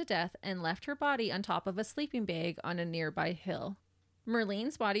strangled her to death and left her body on top of a sleeping bag on a nearby hill.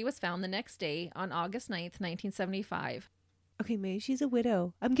 Merlene's body was found the next day on August 9th, 1975. Okay, maybe she's a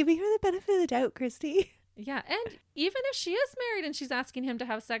widow. I'm giving her the benefit of the doubt, Christy. Yeah, and even if she is married and she's asking him to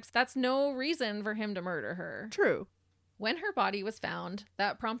have sex, that's no reason for him to murder her. True. When her body was found,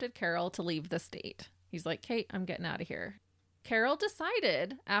 that prompted Carroll to leave the state. He's like, Kate, I'm getting out of here. Carroll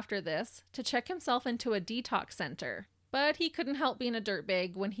decided, after this, to check himself into a detox center. But he couldn't help being a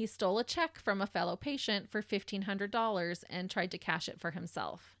dirtbag when he stole a check from a fellow patient for $1,500 and tried to cash it for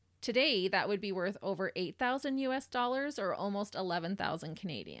himself. Today, that would be worth over $8,000 US dollars or almost 11,000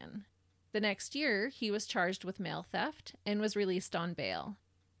 Canadian. The next year, he was charged with mail theft and was released on bail.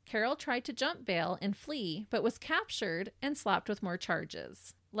 Carroll tried to jump bail and flee, but was captured and slapped with more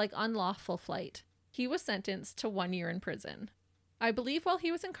charges, like unlawful flight. He was sentenced to 1 year in prison. I believe while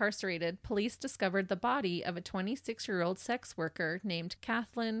he was incarcerated, police discovered the body of a 26-year-old sex worker named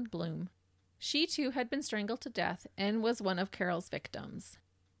Kathleen Bloom. She too had been strangled to death and was one of Carroll's victims.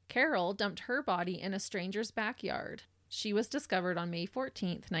 Carroll dumped her body in a stranger's backyard. She was discovered on May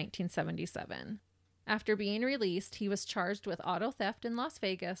 14th, 1977. After being released, he was charged with auto theft in Las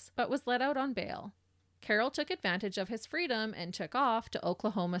Vegas, but was let out on bail. Carroll took advantage of his freedom and took off to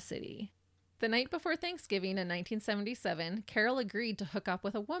Oklahoma City. The night before Thanksgiving in 1977, Carroll agreed to hook up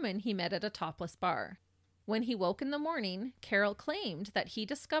with a woman he met at a topless bar. When he woke in the morning, Carroll claimed that he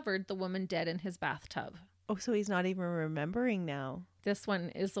discovered the woman dead in his bathtub. Oh, so he's not even remembering now. This one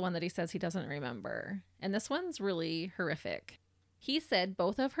is the one that he says he doesn't remember. And this one's really horrific. He said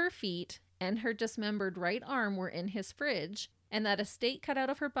both of her feet and her dismembered right arm were in his fridge, and that a steak cut out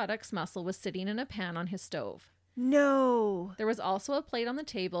of her buttocks muscle was sitting in a pan on his stove. No. There was also a plate on the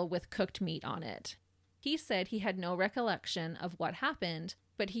table with cooked meat on it. He said he had no recollection of what happened,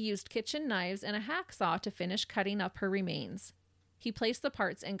 but he used kitchen knives and a hacksaw to finish cutting up her remains. He placed the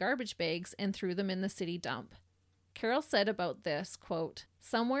parts in garbage bags and threw them in the city dump. Carroll said about this, quote,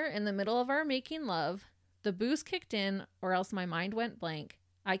 "Somewhere in the middle of our making love, the booze kicked in or else my mind went blank.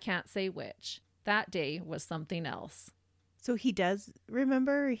 I can't say which. That day was something else." So he does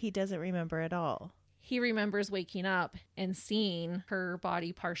remember, or he doesn't remember at all? He remembers waking up and seeing her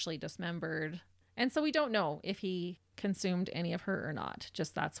body partially dismembered. And so we don't know if he consumed any of her or not.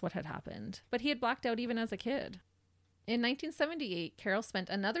 Just that's what had happened. But he had blacked out even as a kid. In 1978, Carroll spent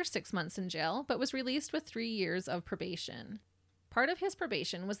another 6 months in jail, but was released with 3 years of probation. Part of his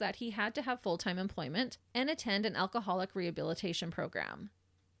probation was that he had to have full-time employment and attend an alcoholic rehabilitation program.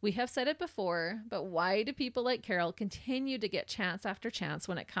 We have said it before, but why do people like Carroll continue to get chance after chance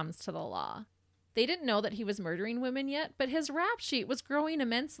when it comes to the law? They didn't know that he was murdering women yet, but his rap sheet was growing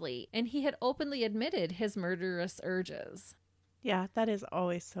immensely, and he had openly admitted his murderous urges. Yeah, that is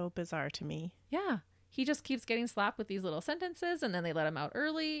always so bizarre to me. Yeah, he just keeps getting slapped with these little sentences, and then they let him out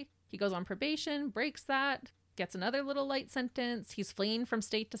early. He goes on probation, breaks that, gets another little light sentence. He's fleeing from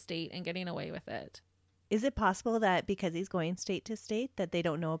state to state and getting away with it. Is it possible that because he's going state to state that they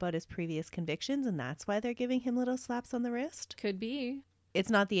don't know about his previous convictions and that's why they're giving him little slaps on the wrist? Could be. It's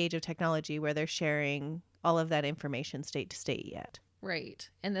not the age of technology where they're sharing all of that information state to state yet. Right.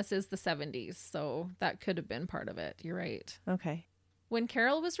 And this is the 70s, so that could have been part of it. You're right. Okay. When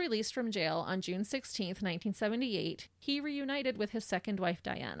Carroll was released from jail on June 16th, 1978, he reunited with his second wife,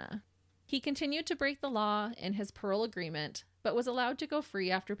 Diana. He continued to break the law in his parole agreement, but was allowed to go free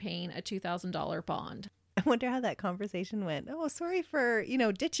after paying a $2,000 bond. I wonder how that conversation went. Oh, sorry for,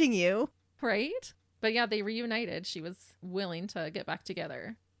 ditching you. Right? But yeah, they reunited. She was willing to get back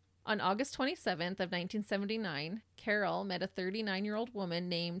together. On August 27th of 1979, Carroll met a 39-year-old woman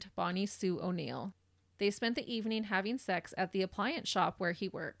named Bonnie Sue O'Neill. They spent the evening having sex at the appliance shop where he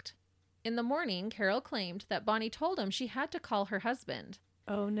worked. In the morning, Carroll claimed that Bonnie told him she had to call her husband.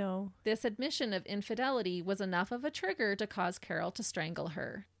 Oh, no. This admission of infidelity was enough of a trigger to cause Carroll to strangle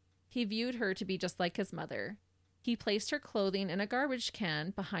her. He viewed her to be just like his mother. He placed her clothing in a garbage can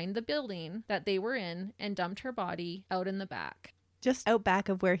behind the building that they were in and dumped her body out in the back. Just out back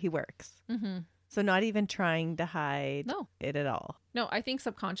of where he works. Mm-hmm. So not even trying to hide it at all. No, I think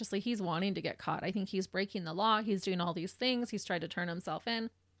subconsciously he's wanting to get caught. I think he's breaking the law. He's doing all these things. He's tried to turn himself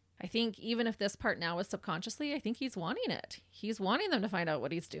in. I think even if this part now is subconsciously, I think he's wanting it. He's wanting them to find out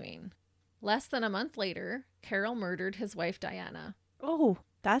what he's doing. Less than a month later, Carroll murdered his wife, Diana. Oh,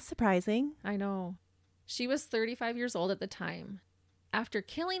 that's surprising. I know. She was 35 years old at the time. After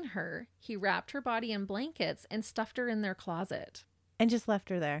killing her, he wrapped her body in blankets and stuffed her in their closet. And just left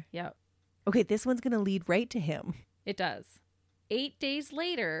her there. Yep, Okay, this one's going to lead right to him. it does. 8 days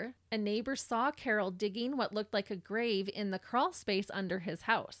later, a neighbor saw Carroll digging what looked like a grave in the crawl space under his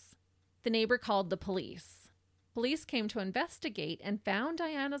house. The neighbor called the police. Police came to investigate and found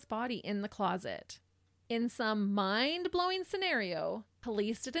Diana's body in the closet. In some mind-blowing scenario,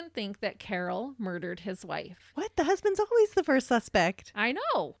 police didn't think that Carroll murdered his wife. What? The husband's always the first suspect. I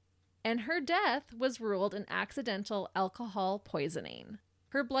know. And her death was ruled an accidental alcohol poisoning.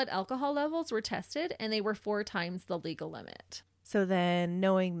 Her blood alcohol levels were tested and they were 4 times the legal limit. So then,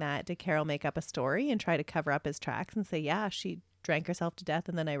 knowing that, did Carroll make up a story and try to cover up his tracks and say, yeah, she drank herself to death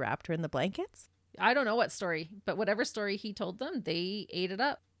and then I wrapped her in the blankets? I don't know what story, but whatever story he told them, they ate it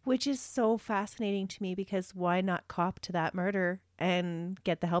up. Which is so fascinating to me, because why not cop to that murder and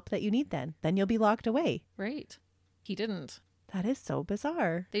get the help that you need then? Then you'll be locked away. Right. He didn't. That is so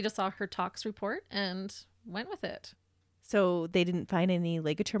bizarre. They just saw her tox report and went with it. So they didn't find any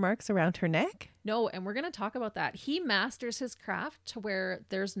ligature marks around her neck? No, and we're going to talk about that. He masters his craft to where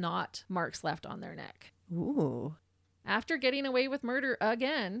there's not marks left on their neck. Ooh. After getting away with murder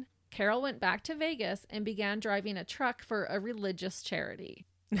again, Carroll went back to Vegas and began driving a truck for a religious charity.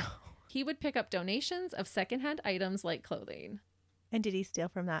 He would pick up donations of secondhand items like clothing. And did he steal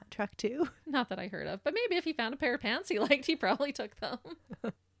from that truck too? Not that I heard of, but maybe if he found a pair of pants he liked, he probably took them.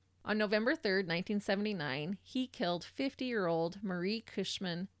 On November 3rd, 1979, he killed 50-year-old Marie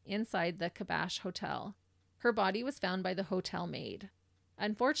Cushman inside the Kabash Hotel. Her body was found by the hotel maid.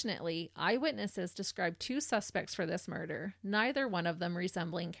 Unfortunately, eyewitnesses described 2 suspects for this murder, neither one of them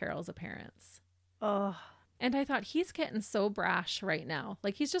resembling Carroll's appearance. Oh. And I thought, he's getting so brash right now.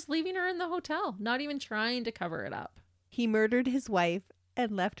 Like, he's just leaving her in the hotel, not even trying to cover it up. He murdered his wife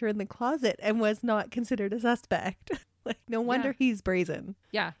and left her in the closet and was not considered a suspect. Like, no wonder he's brazen.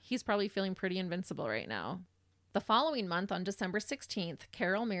 Yeah, he's probably feeling pretty invincible right now. The following month, on December 16th,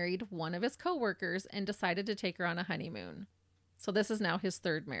 Carroll married one of his co-workers and decided to take her on a honeymoon. So this is now his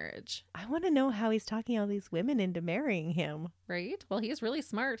 3rd marriage. I want to know how he's talking all these women into marrying him. Right? Well, he's really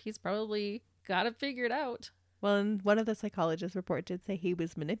smart. He's probably got it figured out. Well, and one of the psychologists' report did say he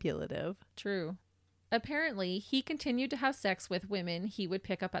was manipulative. True. Apparently, he continued to have sex with women he would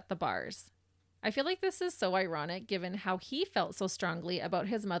pick up at the bars. I feel like this is so ironic given how he felt so strongly about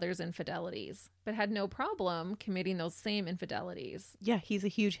his mother's infidelities, but had no problem committing those same infidelities. Yeah, he's a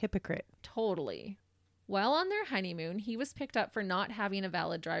huge hypocrite. Totally. While on their honeymoon, he was picked up for not having a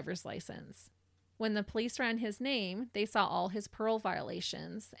valid driver's license. When the police ran his name, they saw all his parole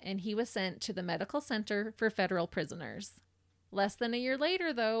violations, and he was sent to the Medical Center for Federal Prisoners. Less than a year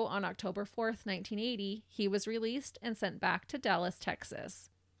later, though, on October 4th, 1980, he was released and sent back to Dallas, Texas.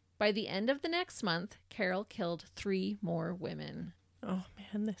 By the end of the next month, Carroll killed 3 more women. Oh,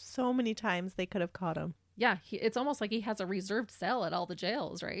 man, there's so many times they could have caught him. Yeah, it's almost like he has a reserved cell at all the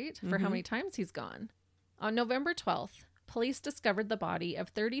jails, right? For how many times he's gone. On November 12th, police discovered the body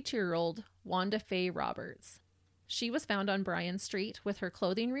of 32-year-old Wanda Faye Roberts. She was found on Bryan Street with her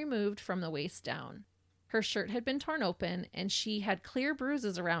clothing removed from the waist down. Her shirt had been torn open, and she had clear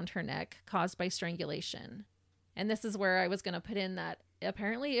bruises around her neck caused by strangulation. And this is where I was going to put in that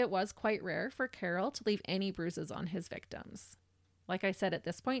apparently it was quite rare for Carroll to leave any bruises on his victims. Like I said, at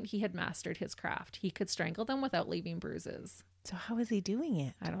this point, he had mastered his craft. He could strangle them without leaving bruises. So how is he doing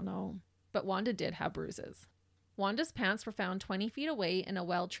it? I don't know. But Wanda did have bruises. Wanda's pants were found 20 feet away in a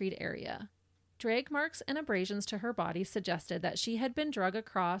well-treed area. Drag marks and abrasions to her body suggested that she had been dragged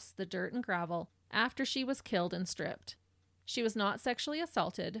across the dirt and gravel after she was killed and stripped. She was not sexually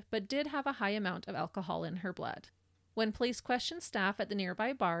assaulted, but did have a high amount of alcohol in her blood. When police questioned staff at the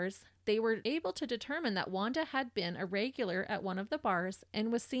nearby bars, they were able to determine that Wanda had been a regular at one of the bars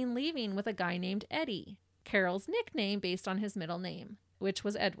and was seen leaving with a guy named Eddie, Carroll's nickname based on his middle name, which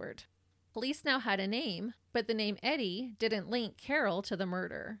was Edward. Police now had a name, but the name Eddie didn't link Carroll to the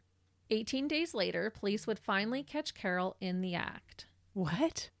murder. 18 days later, police would finally catch Carroll in the act.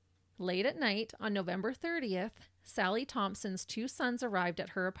 What? Late at night, on November 30th, Sally Thompson's 2 sons arrived at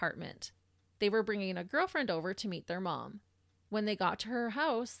her apartment. They were bringing a girlfriend over to meet their mom. When they got to her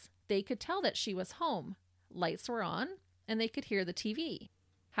house, they could tell that she was home. Lights were on, and they could hear the TV.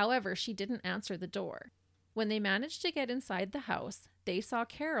 However, she didn't answer the door. When they managed to get inside the house, they saw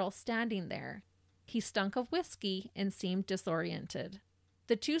Carroll standing there. He stunk of whiskey and seemed disoriented.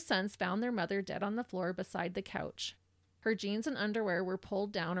 The 2 sons found their mother dead on the floor beside the couch. Her jeans and underwear were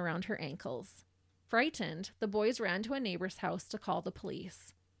pulled down around her ankles. Frightened, the boys ran to a neighbor's house to call the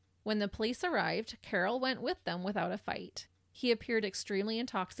police. When the police arrived, Carroll went with them without a fight. He appeared extremely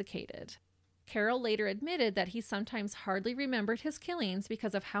intoxicated. Carroll later admitted that he sometimes hardly remembered his killings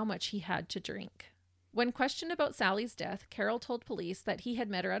because of how much he had to drink. When questioned about Sally's death, Carroll told police that he had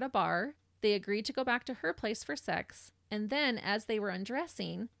met her at a bar, they agreed to go back to her place for sex, and then as they were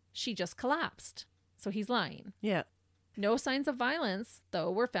undressing, she just collapsed. So he's lying. Yeah. No signs of violence,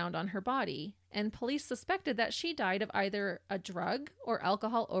 though, were found on her body, and police suspected that she died of either a drug or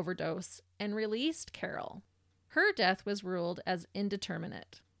alcohol overdose and released Carroll. Her death was ruled as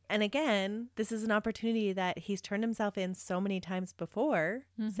indeterminate. And again, this is an opportunity that he's turned himself in so many times before,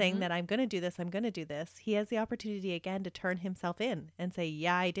 saying that I'm going to do this, I'm going to do this. He has the opportunity again to turn himself in and say,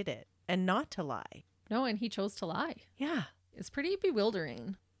 yeah, I did it, and not to lie. No, and he chose to lie. Yeah. It's pretty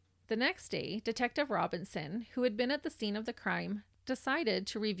bewildering. The next day, Detective Robinson, who had been at the scene of the crime, decided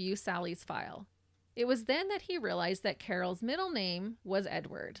to review Sally's file. It was then that he realized that Carroll's middle name was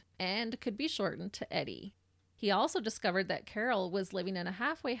Edward and could be shortened to Eddie. He also discovered that Carroll was living in a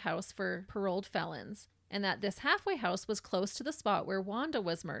halfway house for paroled felons, and that this halfway house was close to the spot where Wanda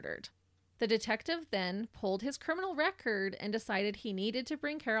was murdered. The detective then pulled his criminal record and decided he needed to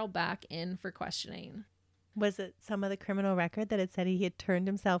bring Carroll back in for questioning. Was it some of the criminal record that had said he had turned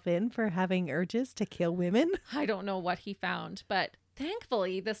himself in for having urges to kill women? I don't know what he found, but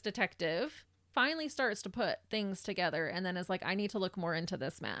thankfully this detective finally starts to put things together and then is like, I need to look more into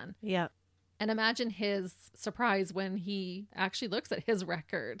this man. Yeah. And imagine his surprise when he actually looks at his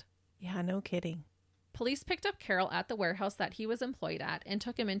record. Yeah, no kidding. Police picked up Carroll at the warehouse that he was employed at and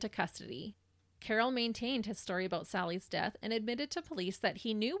took him into custody. Carroll maintained his story about Sally's death and admitted to police that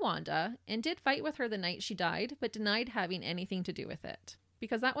he knew Wanda and did fight with her the night she died, but denied having anything to do with it.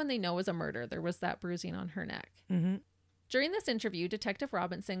 Because that one they know was a murder. There was that bruising on her neck. Mm-hmm. During this interview, Detective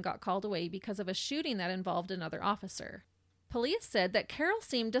Robinson got called away because of a shooting that involved another officer. Police said that Carroll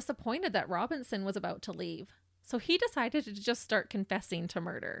seemed disappointed that Robinson was about to leave. So he decided to just start confessing to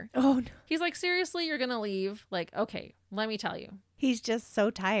murder. Oh, no. He's like, seriously, you're going to leave? Like, okay, let me tell you. He's just so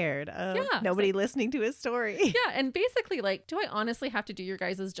tired of nobody listening to his story. Yeah, and basically like, do I honestly have to do your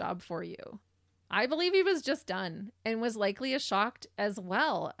guys' job for you? I believe he was just done and was likely as shocked as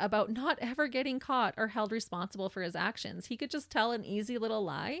well about not ever getting caught or held responsible for his actions. He could just tell an easy little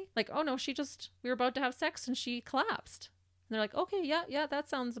lie. Like, oh no, we were about to have sex and she collapsed. And they're like, okay, yeah, that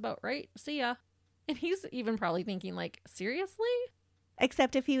sounds about right. See ya. And he's even probably thinking like, seriously?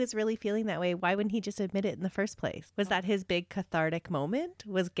 Except if he was really feeling that way, why wouldn't he just admit it in the first place? Was that his big cathartic moment?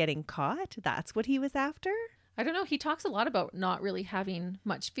 Was getting caught? That's what he was after? I don't know. He talks a lot about not really having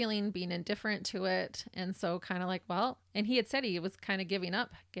much feeling, being indifferent to it. And so kind of like, well, and he had said he was kind of giving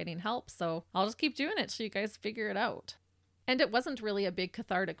up getting help. So I'll just keep doing it so you guys figure it out. And it wasn't really a big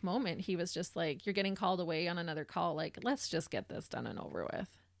cathartic moment. He was just like, you're getting called away on another call. Like, let's just get this done and over with.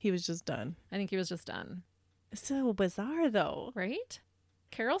 He was just done. I think he was just done. So bizarre, though. Right?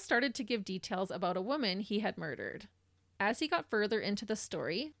 Carroll started to give details about a woman he had murdered. As he got further into the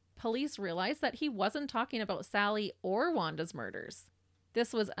story, police realized that he wasn't talking about Sally or Wanda's murders.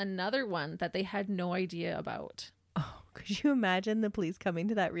 This was another one that they had no idea about. Oh, could you imagine the police coming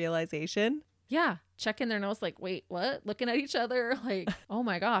to that realization? Yeah, checking their notes like, wait, what? Looking at each other like, oh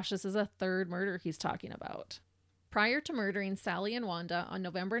my gosh, this is a third murder he's talking about. Prior to murdering Sally and Wanda on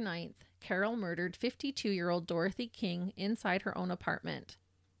November 9th, Carroll murdered 52-year-old Dorothy King inside her own apartment.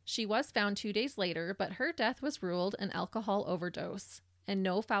 She was found 2 days later, but her death was ruled an alcohol overdose, and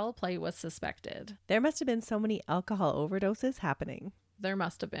no foul play was suspected. There must have been so many alcohol overdoses happening. There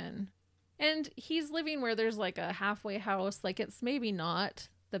must have been. And he's living where there's like a halfway house. Like it's maybe not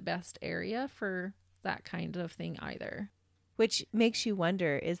the best area for that kind of thing either. Which makes you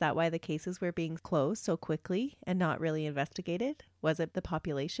wonder, is that why the cases were being closed so quickly and not really investigated? Was it the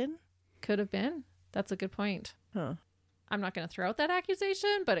population? Could have been. That's a good point. Huh. I'm not going to throw out that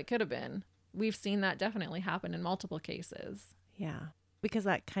accusation, but it could have been. We've seen that definitely happen in multiple cases. Yeah, because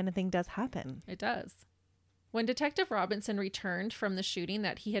that kind of thing does happen. It does. When Detective Robinson returned from the shooting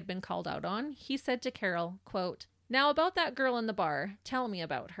that he had been called out on, he said to Carroll, quote, "Now about that girl in the bar, tell me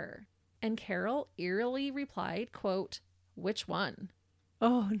about her." And Carroll eerily replied, quote, "Which one?"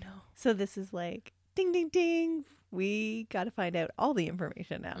 Oh no. So this is like, ding, ding, ding. We got to find out all the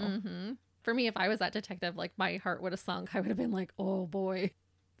information now. Mm-hmm. For me, if I was that detective, like my heart would have sunk. I would have been like, oh boy,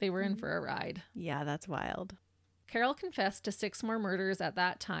 they were in for a ride. Yeah, that's wild. Carroll confessed to 6 more murders at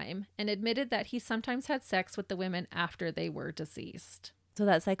that time and admitted that he sometimes had sex with the women after they were deceased. So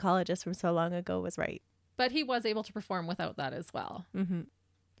that psychologist from so long ago was right. But he was able to perform without that as well. Mm-hmm.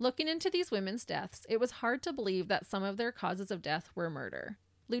 Looking into these women's deaths, it was hard to believe that some of their causes of death were murder.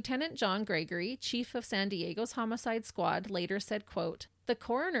 Lieutenant John Gregory, chief of San Diego's homicide squad, later said, quote, The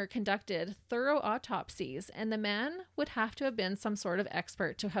coroner conducted thorough autopsies, and the man would have to have been some sort of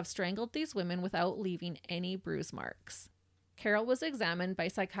expert to have strangled these women without leaving any bruise marks. Carroll was examined by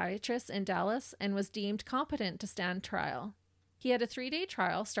psychiatrists in Dallas and was deemed competent to stand trial. He had a 3-day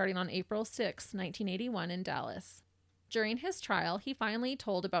trial starting on April 6, 1981 in Dallas. During his trial, he finally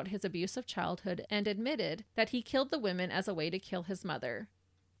told about his abusive childhood and admitted that he killed the women as a way to kill his mother.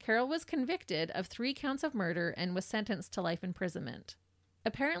 Carroll was convicted of 3 counts of murder and was sentenced to life imprisonment.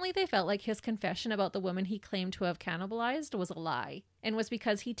 Apparently, they felt like his confession about the woman he claimed to have cannibalized was a lie, and was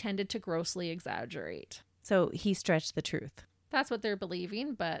because he tended to grossly exaggerate. So he stretched the truth. That's what they're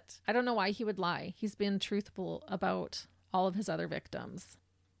believing, but I don't know why he would lie. He's been truthful about all of his other victims.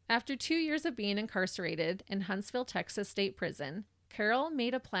 After 2 years of being incarcerated in Huntsville, Texas State Prison, Carroll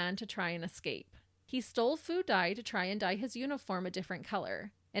made a plan to try and escape. He stole food dye to try and dye his uniform a different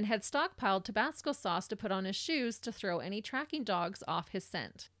color, and had stockpiled Tabasco sauce to put on his shoes to throw any tracking dogs off his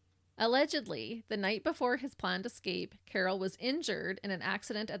scent. Allegedly, the night before his planned escape, Carroll was injured in an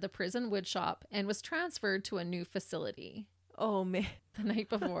accident at the prison woodshop and was transferred to a new facility. Oh, man. The night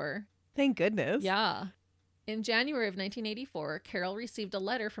before. Thank goodness. Yeah. In January of 1984, Carroll received a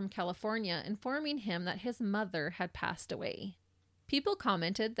letter from California informing him that his mother had passed away. People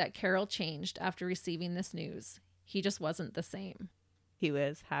commented that Carroll changed after receiving this news. He just wasn't the same. He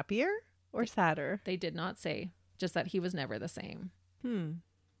was happier or sadder? They did not say, just that he was never the same.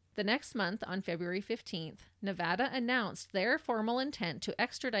 The next month, on February 15th, Nevada announced their formal intent to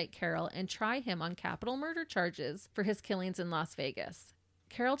extradite Carroll and try him on capital murder charges for his killings in Las Vegas.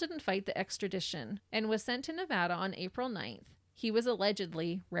 Carroll didn't fight the extradition and was sent to Nevada on April 9th. He was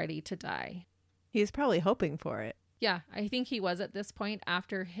allegedly ready to die. He was probably hoping for it. Yeah, I think he was at this point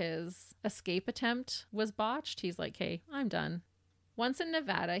after his escape attempt was botched. He's like, hey, I'm done. Once in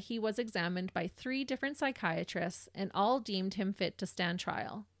Nevada, he was examined by 3 different psychiatrists and all deemed him fit to stand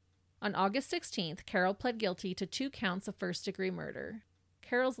trial. On August 16th, Carroll pled guilty to 2 counts of first-degree murder.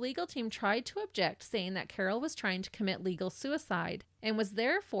 Carroll's legal team tried to object, saying that Carroll was trying to commit legal suicide and was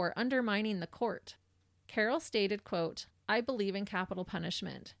therefore undermining the court. Carroll stated, quote, I believe in capital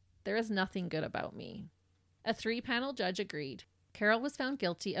punishment. There is nothing good about me. A 3-panel judge agreed. Carroll was found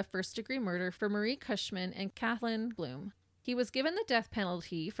guilty of first-degree murder for Marie Cushman and Kathleen Bloom. He was given the death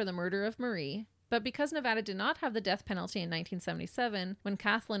penalty for the murder of Marie, but because Nevada did not have the death penalty in 1977, when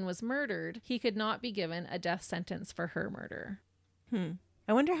Kathleen was murdered, he could not be given a death sentence for her murder.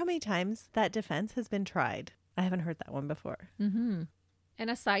 I wonder how many times that defense has been tried. I haven't heard that one before. And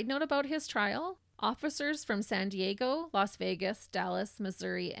a side note about his trial, officers from San Diego, Las Vegas, Dallas,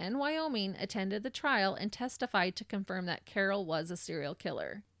 Missouri, and Wyoming attended the trial and testified to confirm that Carroll was a serial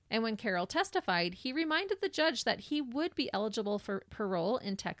killer. And when Carroll testified, he reminded the judge that he would be eligible for parole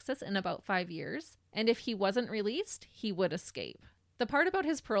in Texas in about 5 years, and if he wasn't released, he would escape. The part about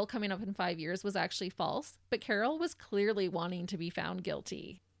his parole coming up in 5 years was actually false, but Carroll was clearly wanting to be found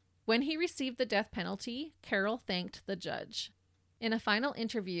guilty. When he received the death penalty, Carroll thanked the judge. In a final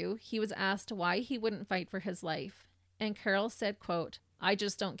interview, he was asked why he wouldn't fight for his life, and Carroll said, quote, I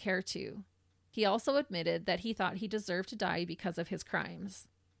just don't care to. He also admitted that he thought he deserved to die because of his crimes.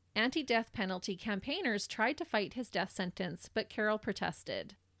 Anti-death penalty campaigners tried to fight his death sentence, but Carroll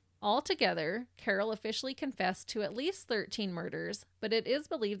protested. Altogether, Carroll officially confessed to at least 13 murders, but it is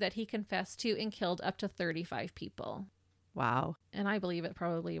believed that he confessed to and killed up to 35 people. Wow. And I believe it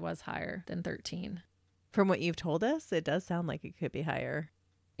probably was higher than 13. From what you've told us, it does sound like it could be higher.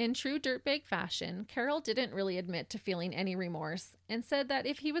 In true dirtbag fashion, Carroll didn't really admit to feeling any remorse and said that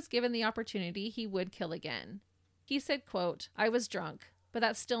if he was given the opportunity, he would kill again. He said, quote, I was drunk, but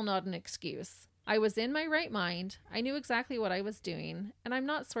that's still not an excuse. I was in my right mind, I knew exactly what I was doing, and I'm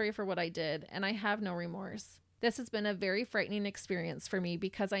not sorry for what I did, and I have no remorse. This has been a very frightening experience for me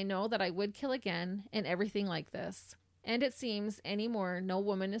because I know that I would kill again and everything like this. And it seems anymore no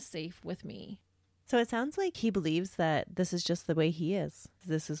woman is safe with me. So it sounds like he believes that this is just the way he is.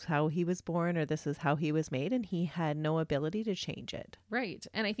 This is how he was born, or this is how he was made, and he had no ability to change it. Right.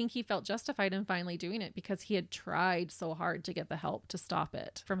 And I think he felt justified in finally doing it because he had tried so hard to get the help to stop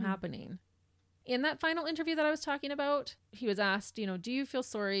it from happening. In that final interview that I was talking about, he was asked, do you feel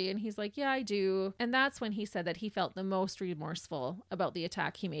sorry? And he's like, yeah, I do. And that's when he said that he felt the most remorseful about the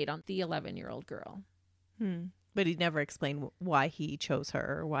attack he made on the 11-year-old girl. But he never explained why he chose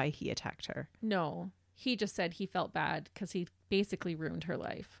her or why he attacked her. No, he just said he felt bad because he basically ruined her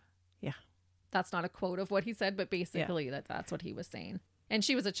life. Yeah. That's not a quote of what he said, but basically that's what he was saying. And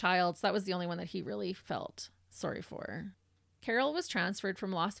she was a child, so that was the only one that he really felt sorry for. Carroll was transferred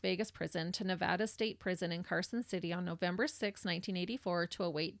from Las Vegas prison to Nevada State Prison in Carson City on November 6, 1984 to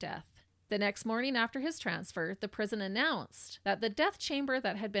await death. The next morning after his transfer, the prison announced that the death chamber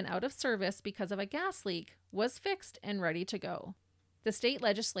that had been out of service because of a gas leak was fixed and ready to go. The state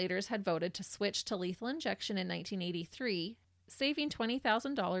legislators had voted to switch to lethal injection in 1983, saving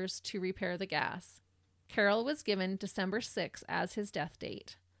 $20,000 to repair the gas. Carroll was given December 6 as his death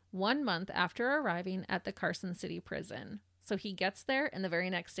date, 1 month after arriving at the Carson City prison. So he gets there, and the very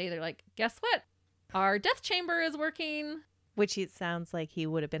next day they're like, guess what? Our death chamber is working. Which it sounds like he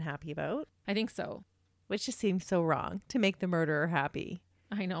would have been happy about. I think so. Which just seems so wrong, to make the murderer happy.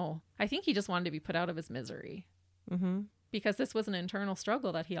 I know. I think he just wanted to be put out of his misery. Mm-hmm. Because this was an internal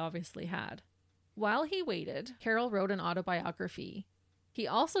struggle that he obviously had. While he waited, Carroll wrote an autobiography. He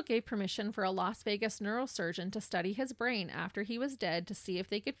also gave permission for a Las Vegas neurosurgeon to study his brain after he was dead to see if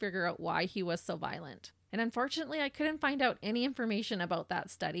they could figure out why he was so violent. And unfortunately, I couldn't find out any information about that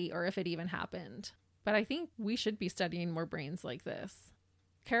study or if it even happened. But I think we should be studying more brains like this.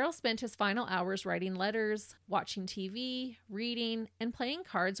 Carroll spent his final hours writing letters, watching TV, reading, and playing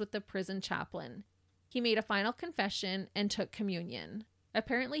cards with the prison chaplain. He made a final confession and took communion.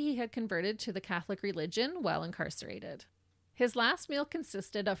 Apparently, he had converted to the Catholic religion while incarcerated. His last meal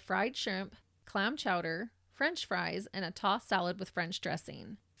consisted of fried shrimp, clam chowder, French fries, and a tossed salad with French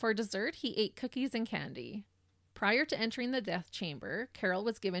dressing. For dessert, he ate cookies and candy. Prior to entering the death chamber, Carroll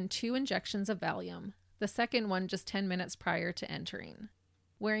was given 2 injections of Valium, the second one just 10 minutes prior to entering.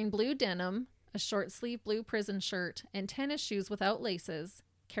 Wearing blue denim, a short-sleeved blue prison shirt, and tennis shoes without laces,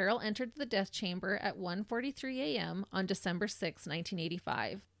 Carroll entered the death chamber at 1:43 a.m. on December 6,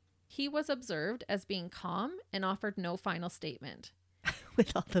 1985. He was observed as being calm and offered no final statement.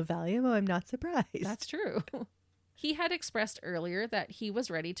 With all the Valium, I'm not surprised. That's true. He had expressed earlier that he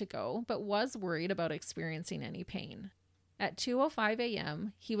was ready to go, but was worried about experiencing any pain. At 2:05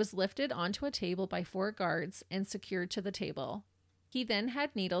 a.m., he was lifted onto a table by 4 guards and secured to the table. He then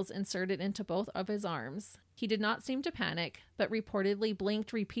had needles inserted into both of his arms. He did not seem to panic, but reportedly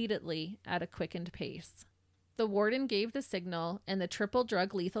blinked repeatedly at a quickened pace. The warden gave the signal, and the triple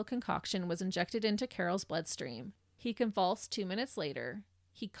drug lethal concoction was injected into Carroll's bloodstream. He convulsed 2 minutes later.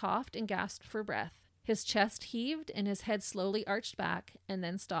 He coughed and gasped for breath. His chest heaved and his head slowly arched back and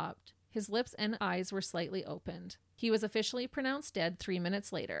then stopped. His lips and eyes were slightly opened. He was officially pronounced dead 3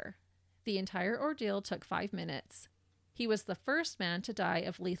 minutes later. The entire ordeal took 5 minutes. He was the first man to die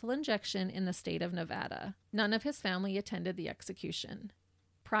of lethal injection in the state of Nevada. None of his family attended the execution.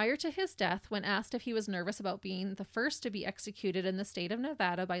 Prior to his death, when asked if he was nervous about being the first to be executed in the state of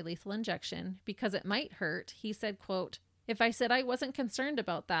Nevada by lethal injection because it might hurt, he said, quote, "If I said I wasn't concerned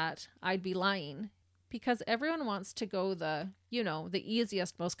about that, I'd be lying. Because everyone wants to go the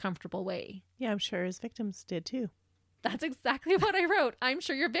easiest, most comfortable way." Yeah, I'm sure his victims did too. That's exactly what I wrote. I'm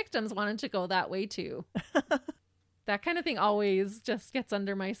sure your victims wanted to go that way too. That kind of thing always just gets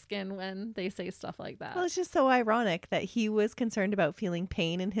under my skin when they say stuff like that. Well, it's just so ironic that he was concerned about feeling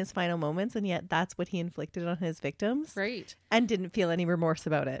pain in his final moments, and yet that's what he inflicted on his victims. Right. And didn't feel any remorse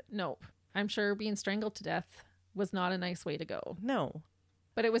about it. Nope. I'm sure being strangled to death was not a nice way to go. No.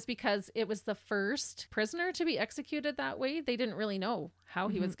 But it was because it was the first prisoner to be executed that way. They didn't really know how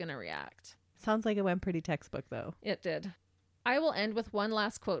he was going to react. Sounds like it went pretty textbook, though. It did. I will end with one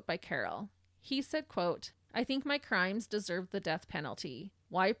last quote by Carroll. He said, quote, "I think my crimes deserve the death penalty.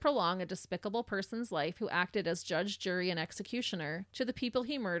 Why prolong a despicable person's life who acted as judge, jury, and executioner to the people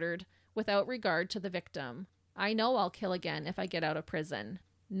he murdered without regard to the victim? I know I'll kill again if I get out of prison.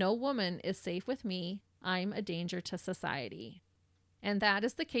 No woman is safe with me. I'm a danger to society." And that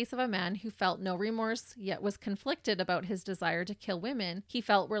is the case of a man who felt no remorse, yet was conflicted about his desire to kill women he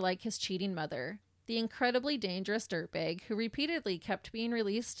felt were like his cheating mother. The incredibly dangerous dirtbag who repeatedly kept being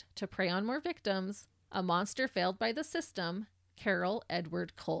released to prey on more victims, a monster failed by the system, Carroll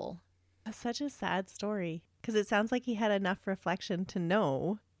Edward Cole. That's such a sad story, because it sounds like he had enough reflection to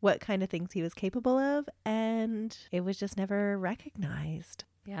know what kind of things he was capable of, and it was just never recognized.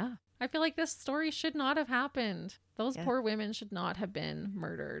 Yeah. I feel like this story should not have happened. Those poor women should not have been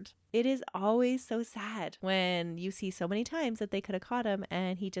murdered. It is always so sad when you see so many times that they could have caught him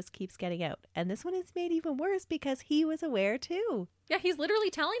and he just keeps getting out. And this one is made even worse because he was aware too. Yeah, he's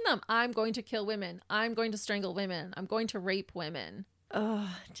literally telling them, I'm going to kill women. I'm going to strangle women. I'm going to rape women.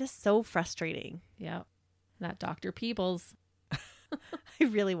 Oh, just so frustrating. Yeah. That Dr. Peebles. I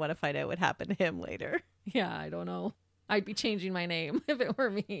really want to find out what happened to him later. Yeah, I don't know. I'd be changing my name if it were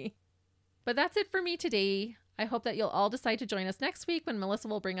me. But that's it for me today. I hope that you'll all decide to join us next week when Melissa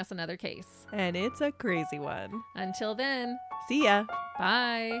will bring us another case. And it's a crazy one. Until then, see ya.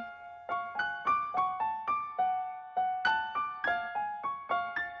 Bye.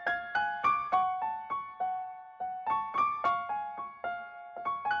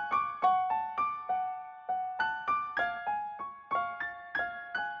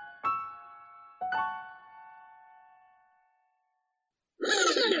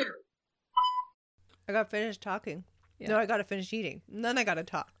 I got finished talking. Yeah. No, I got to finish eating. And then I got to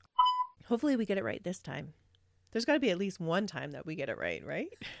talk. Hopefully we get it right this time. There's got to be at least one time that we get it right, right?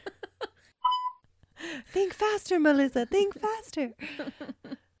 Think faster, Melissa. Think faster.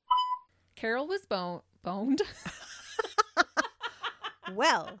 Carroll was boned.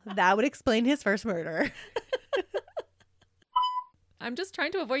 Well, that would explain his first murder. I'm just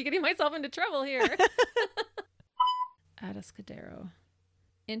trying to avoid getting myself into trouble here. Atascadero.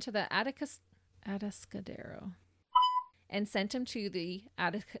 Into the Atascadero. And sent him to the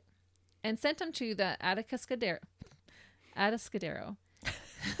Atascadero.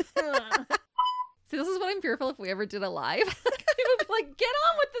 See, this is what I'm fearful if we ever did a live. It would be like, get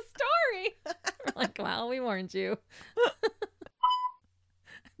on with the story. We're like, well, we warned you.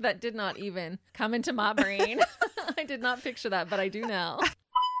 That did not even come into my brain. I did not picture that, but I do now.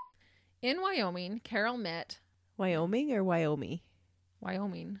 In Wyoming, Carroll met... Wyoming or Wyoming?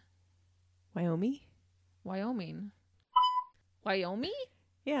 Wyoming. Wyoming? Wyoming. Wyoming?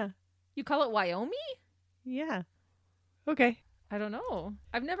 Yeah. You call it Wyoming? Yeah. Okay. I don't know.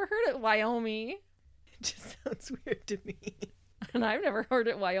 I've never heard it Wyoming. It just sounds weird to me. And I've never heard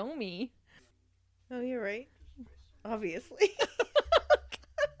it Wyoming. Oh, you're right. Obviously.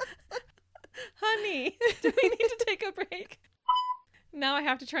 Honey, do we need to take a break? Now I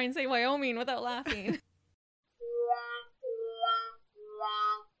have to try and say Wyoming without laughing.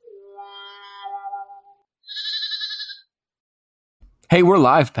 Hey, we're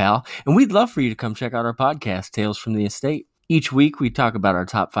live, pal, and we'd love for you to come check out our podcast, Tales from the Estate. Each week, we talk about our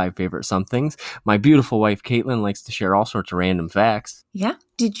top 5 favorite somethings. My beautiful wife, Caitlin, likes to share all sorts of random facts. Yeah?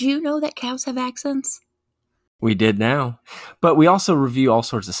 Did you know that cows have accents? We did now. But we also review all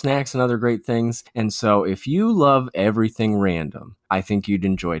sorts of snacks and other great things. And so if you love everything random, I think you'd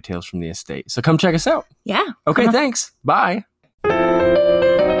enjoy Tales from the Estate. So come check us out. Yeah. Okay, thanks. Bye.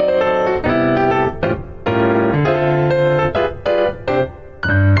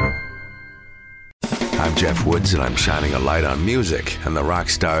 I'm Jeff Woods, and I'm shining a light on music and the rock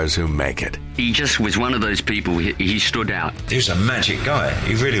stars who make it. He just was one of those people, he stood out. He was a magic guy.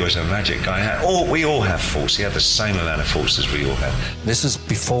 He really was a magic guy. We all have faults. He had the same amount of faults as we all had. This was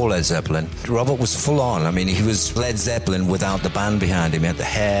before Led Zeppelin. Robert was full on. I mean, he was Led Zeppelin without the band behind him. He had the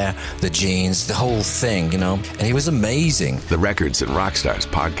hair, the jeans, the whole thing, you know, and he was amazing. The Records and Rockstars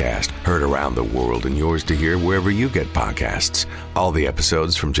podcast, heard around the world and yours to hear wherever you get podcasts. All the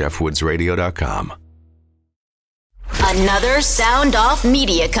episodes from JeffWoodsRadio.com. Another Sound Off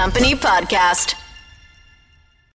Media Company podcast.